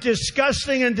 That's how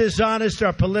disgusting and dishonest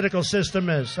our political system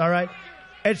is, all right?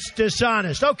 It's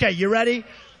dishonest. Okay, you ready?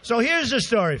 So here's the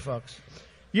story, folks.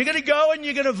 You're going to go and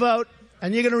you're going to vote,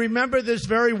 and you're going to remember this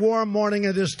very warm morning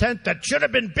in this tent that should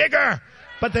have been bigger,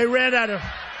 but they ran out of...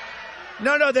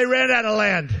 they ran out of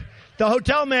land. The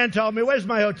hotel man told me, where's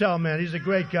my hotel man? He's a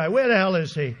great guy. Where the hell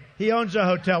is he? He owns a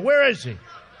hotel. Where is he?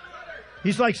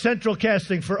 He's like central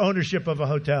casting for ownership of a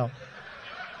hotel.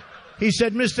 He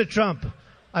said, Mr. Trump,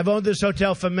 I've owned this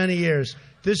hotel for many years.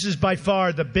 This is by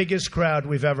far the biggest crowd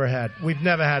we've ever had. We've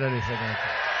never had anything like that.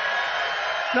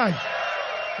 Nice.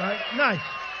 Right? Nice.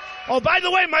 Oh, by the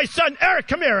way, my son, Eric,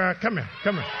 come here, Eric. Come here.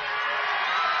 Come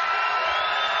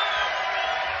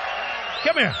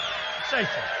here. Say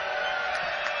so.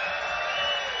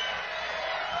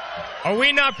 Are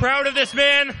we not proud of this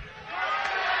man?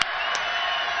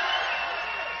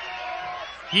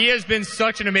 He has been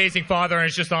such an amazing father, and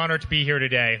it's just an honor to be here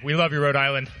today. We love you, Rhode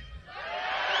Island.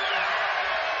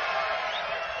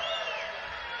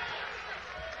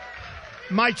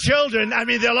 My children,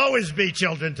 they'll always be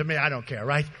children to me. I don't care,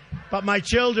 right? But my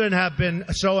children have been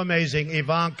so amazing.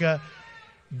 Ivanka,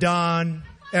 Don,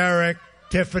 Eric,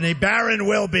 Tiffany, Barron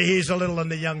will be. He's a little on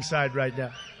the young side right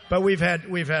now. But we've had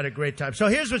a great time. So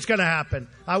here's what's going to happen.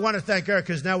 I want to thank Eric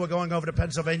because now we're going over to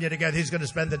Pennsylvania together. He's going to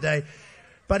spend the day.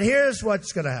 But here's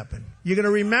what's going to happen. You're going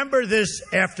to remember this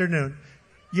afternoon.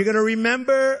 You're going to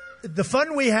remember the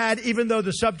fun we had, even though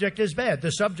the subject is bad.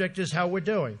 The subject is how we're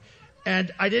doing. And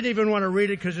I didn't even want to read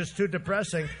it because it's too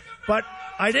depressing. But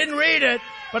I didn't read it.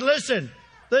 But listen.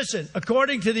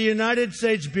 According to the United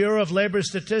States Bureau of Labor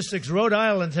Statistics, Rhode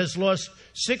Island has lost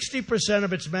 60%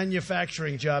 of its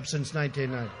manufacturing jobs since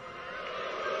 1990.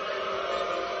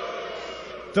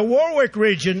 The Warwick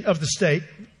region of the state,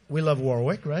 we love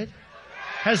Warwick, right?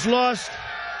 Has lost,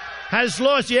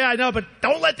 yeah, I know, but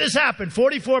don't let this happen.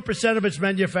 44% of its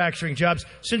manufacturing jobs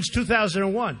since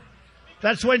 2001.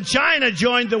 That's when China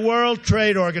joined the World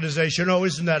Trade Organization. Oh,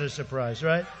 isn't that a surprise,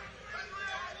 right?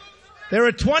 There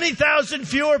are 20,000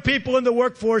 fewer people in the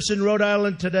workforce in Rhode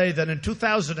Island today than in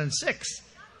 2006.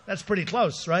 That's pretty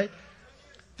close, right?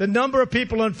 The number of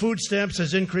people on food stamps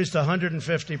has increased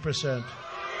 150%.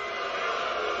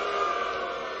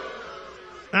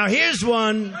 Now, here's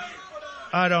one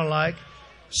I don't like.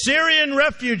 Syrian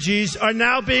refugees are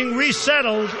now being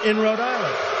resettled in Rhode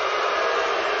Island.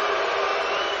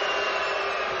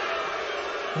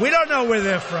 We don't know where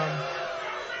they're from.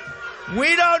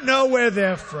 We don't know where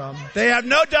they're from. They have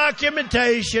no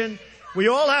documentation. We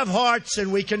all have hearts,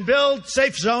 and we can build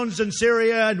safe zones in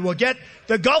Syria, and we'll get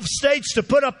the Gulf states to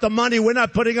put up the money. We're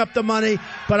not putting up the money,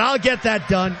 but I'll get that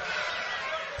done.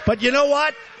 But you know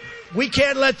what? We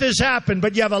can't let this happen,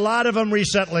 but you have a lot of them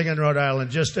resettling in Rhode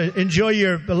Island. Just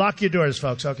lock your doors,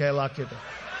 folks, okay? Lock your doors.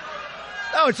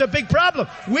 No, it's a big problem.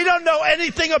 We don't know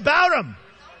anything about them.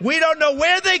 We don't know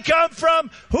where they come from,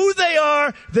 who they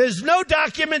are. There's no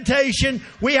documentation.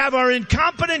 We have our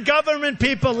incompetent government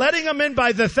people letting them in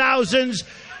by the thousands.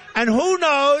 And who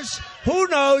knows,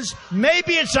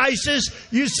 maybe it's ISIS.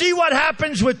 You see what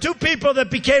happens with two people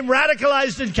that became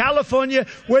radicalized in California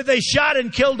where they shot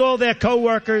and killed all their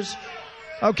co-workers.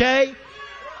 Okay?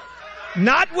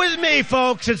 Not with me,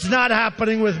 folks. It's not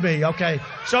happening with me. Okay?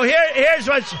 So here's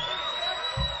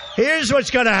what's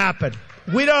going to happen.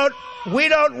 We don't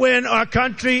win. Our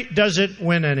country doesn't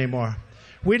win anymore.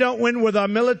 We don't win with our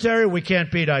military. We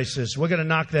can't beat ISIS. We're going to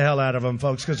knock the hell out of them,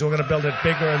 folks, because we're going to build it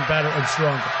bigger and better and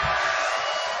stronger.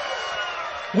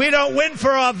 We don't win for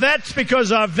our vets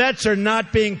because our vets are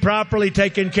not being properly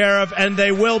taken care of, and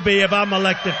they will be if I'm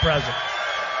elected president.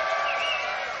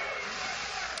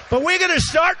 But we're going to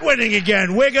start winning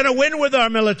again. We're going to win with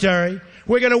our military.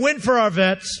 We're going to win for our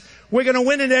vets. We're going to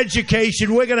win in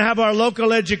education. We're going to have our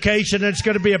local education. It's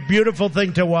going to be a beautiful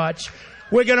thing to watch.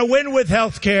 We're going to win with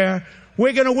health care.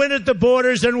 We're going to win at the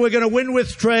borders, and we're going to win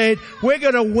with trade. We're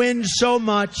going to win so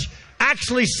much.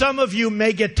 Actually, some of you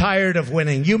may get tired of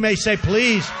winning. You may say,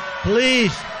 please,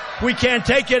 we can't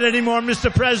take it anymore,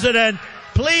 Mr. President.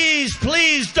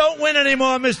 Please don't win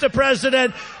anymore, Mr.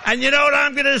 President. And you know what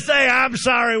I'm going to say? I'm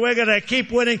sorry. We're going to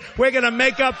keep winning. We're going to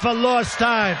make up for lost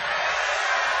time.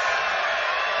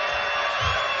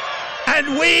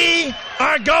 And we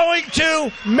are going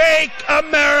to make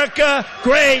America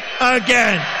great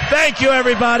again. Thank you,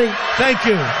 everybody. Thank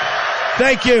you.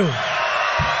 Thank you.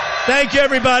 Thank you,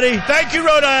 everybody. Thank you,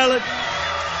 Rhode Island.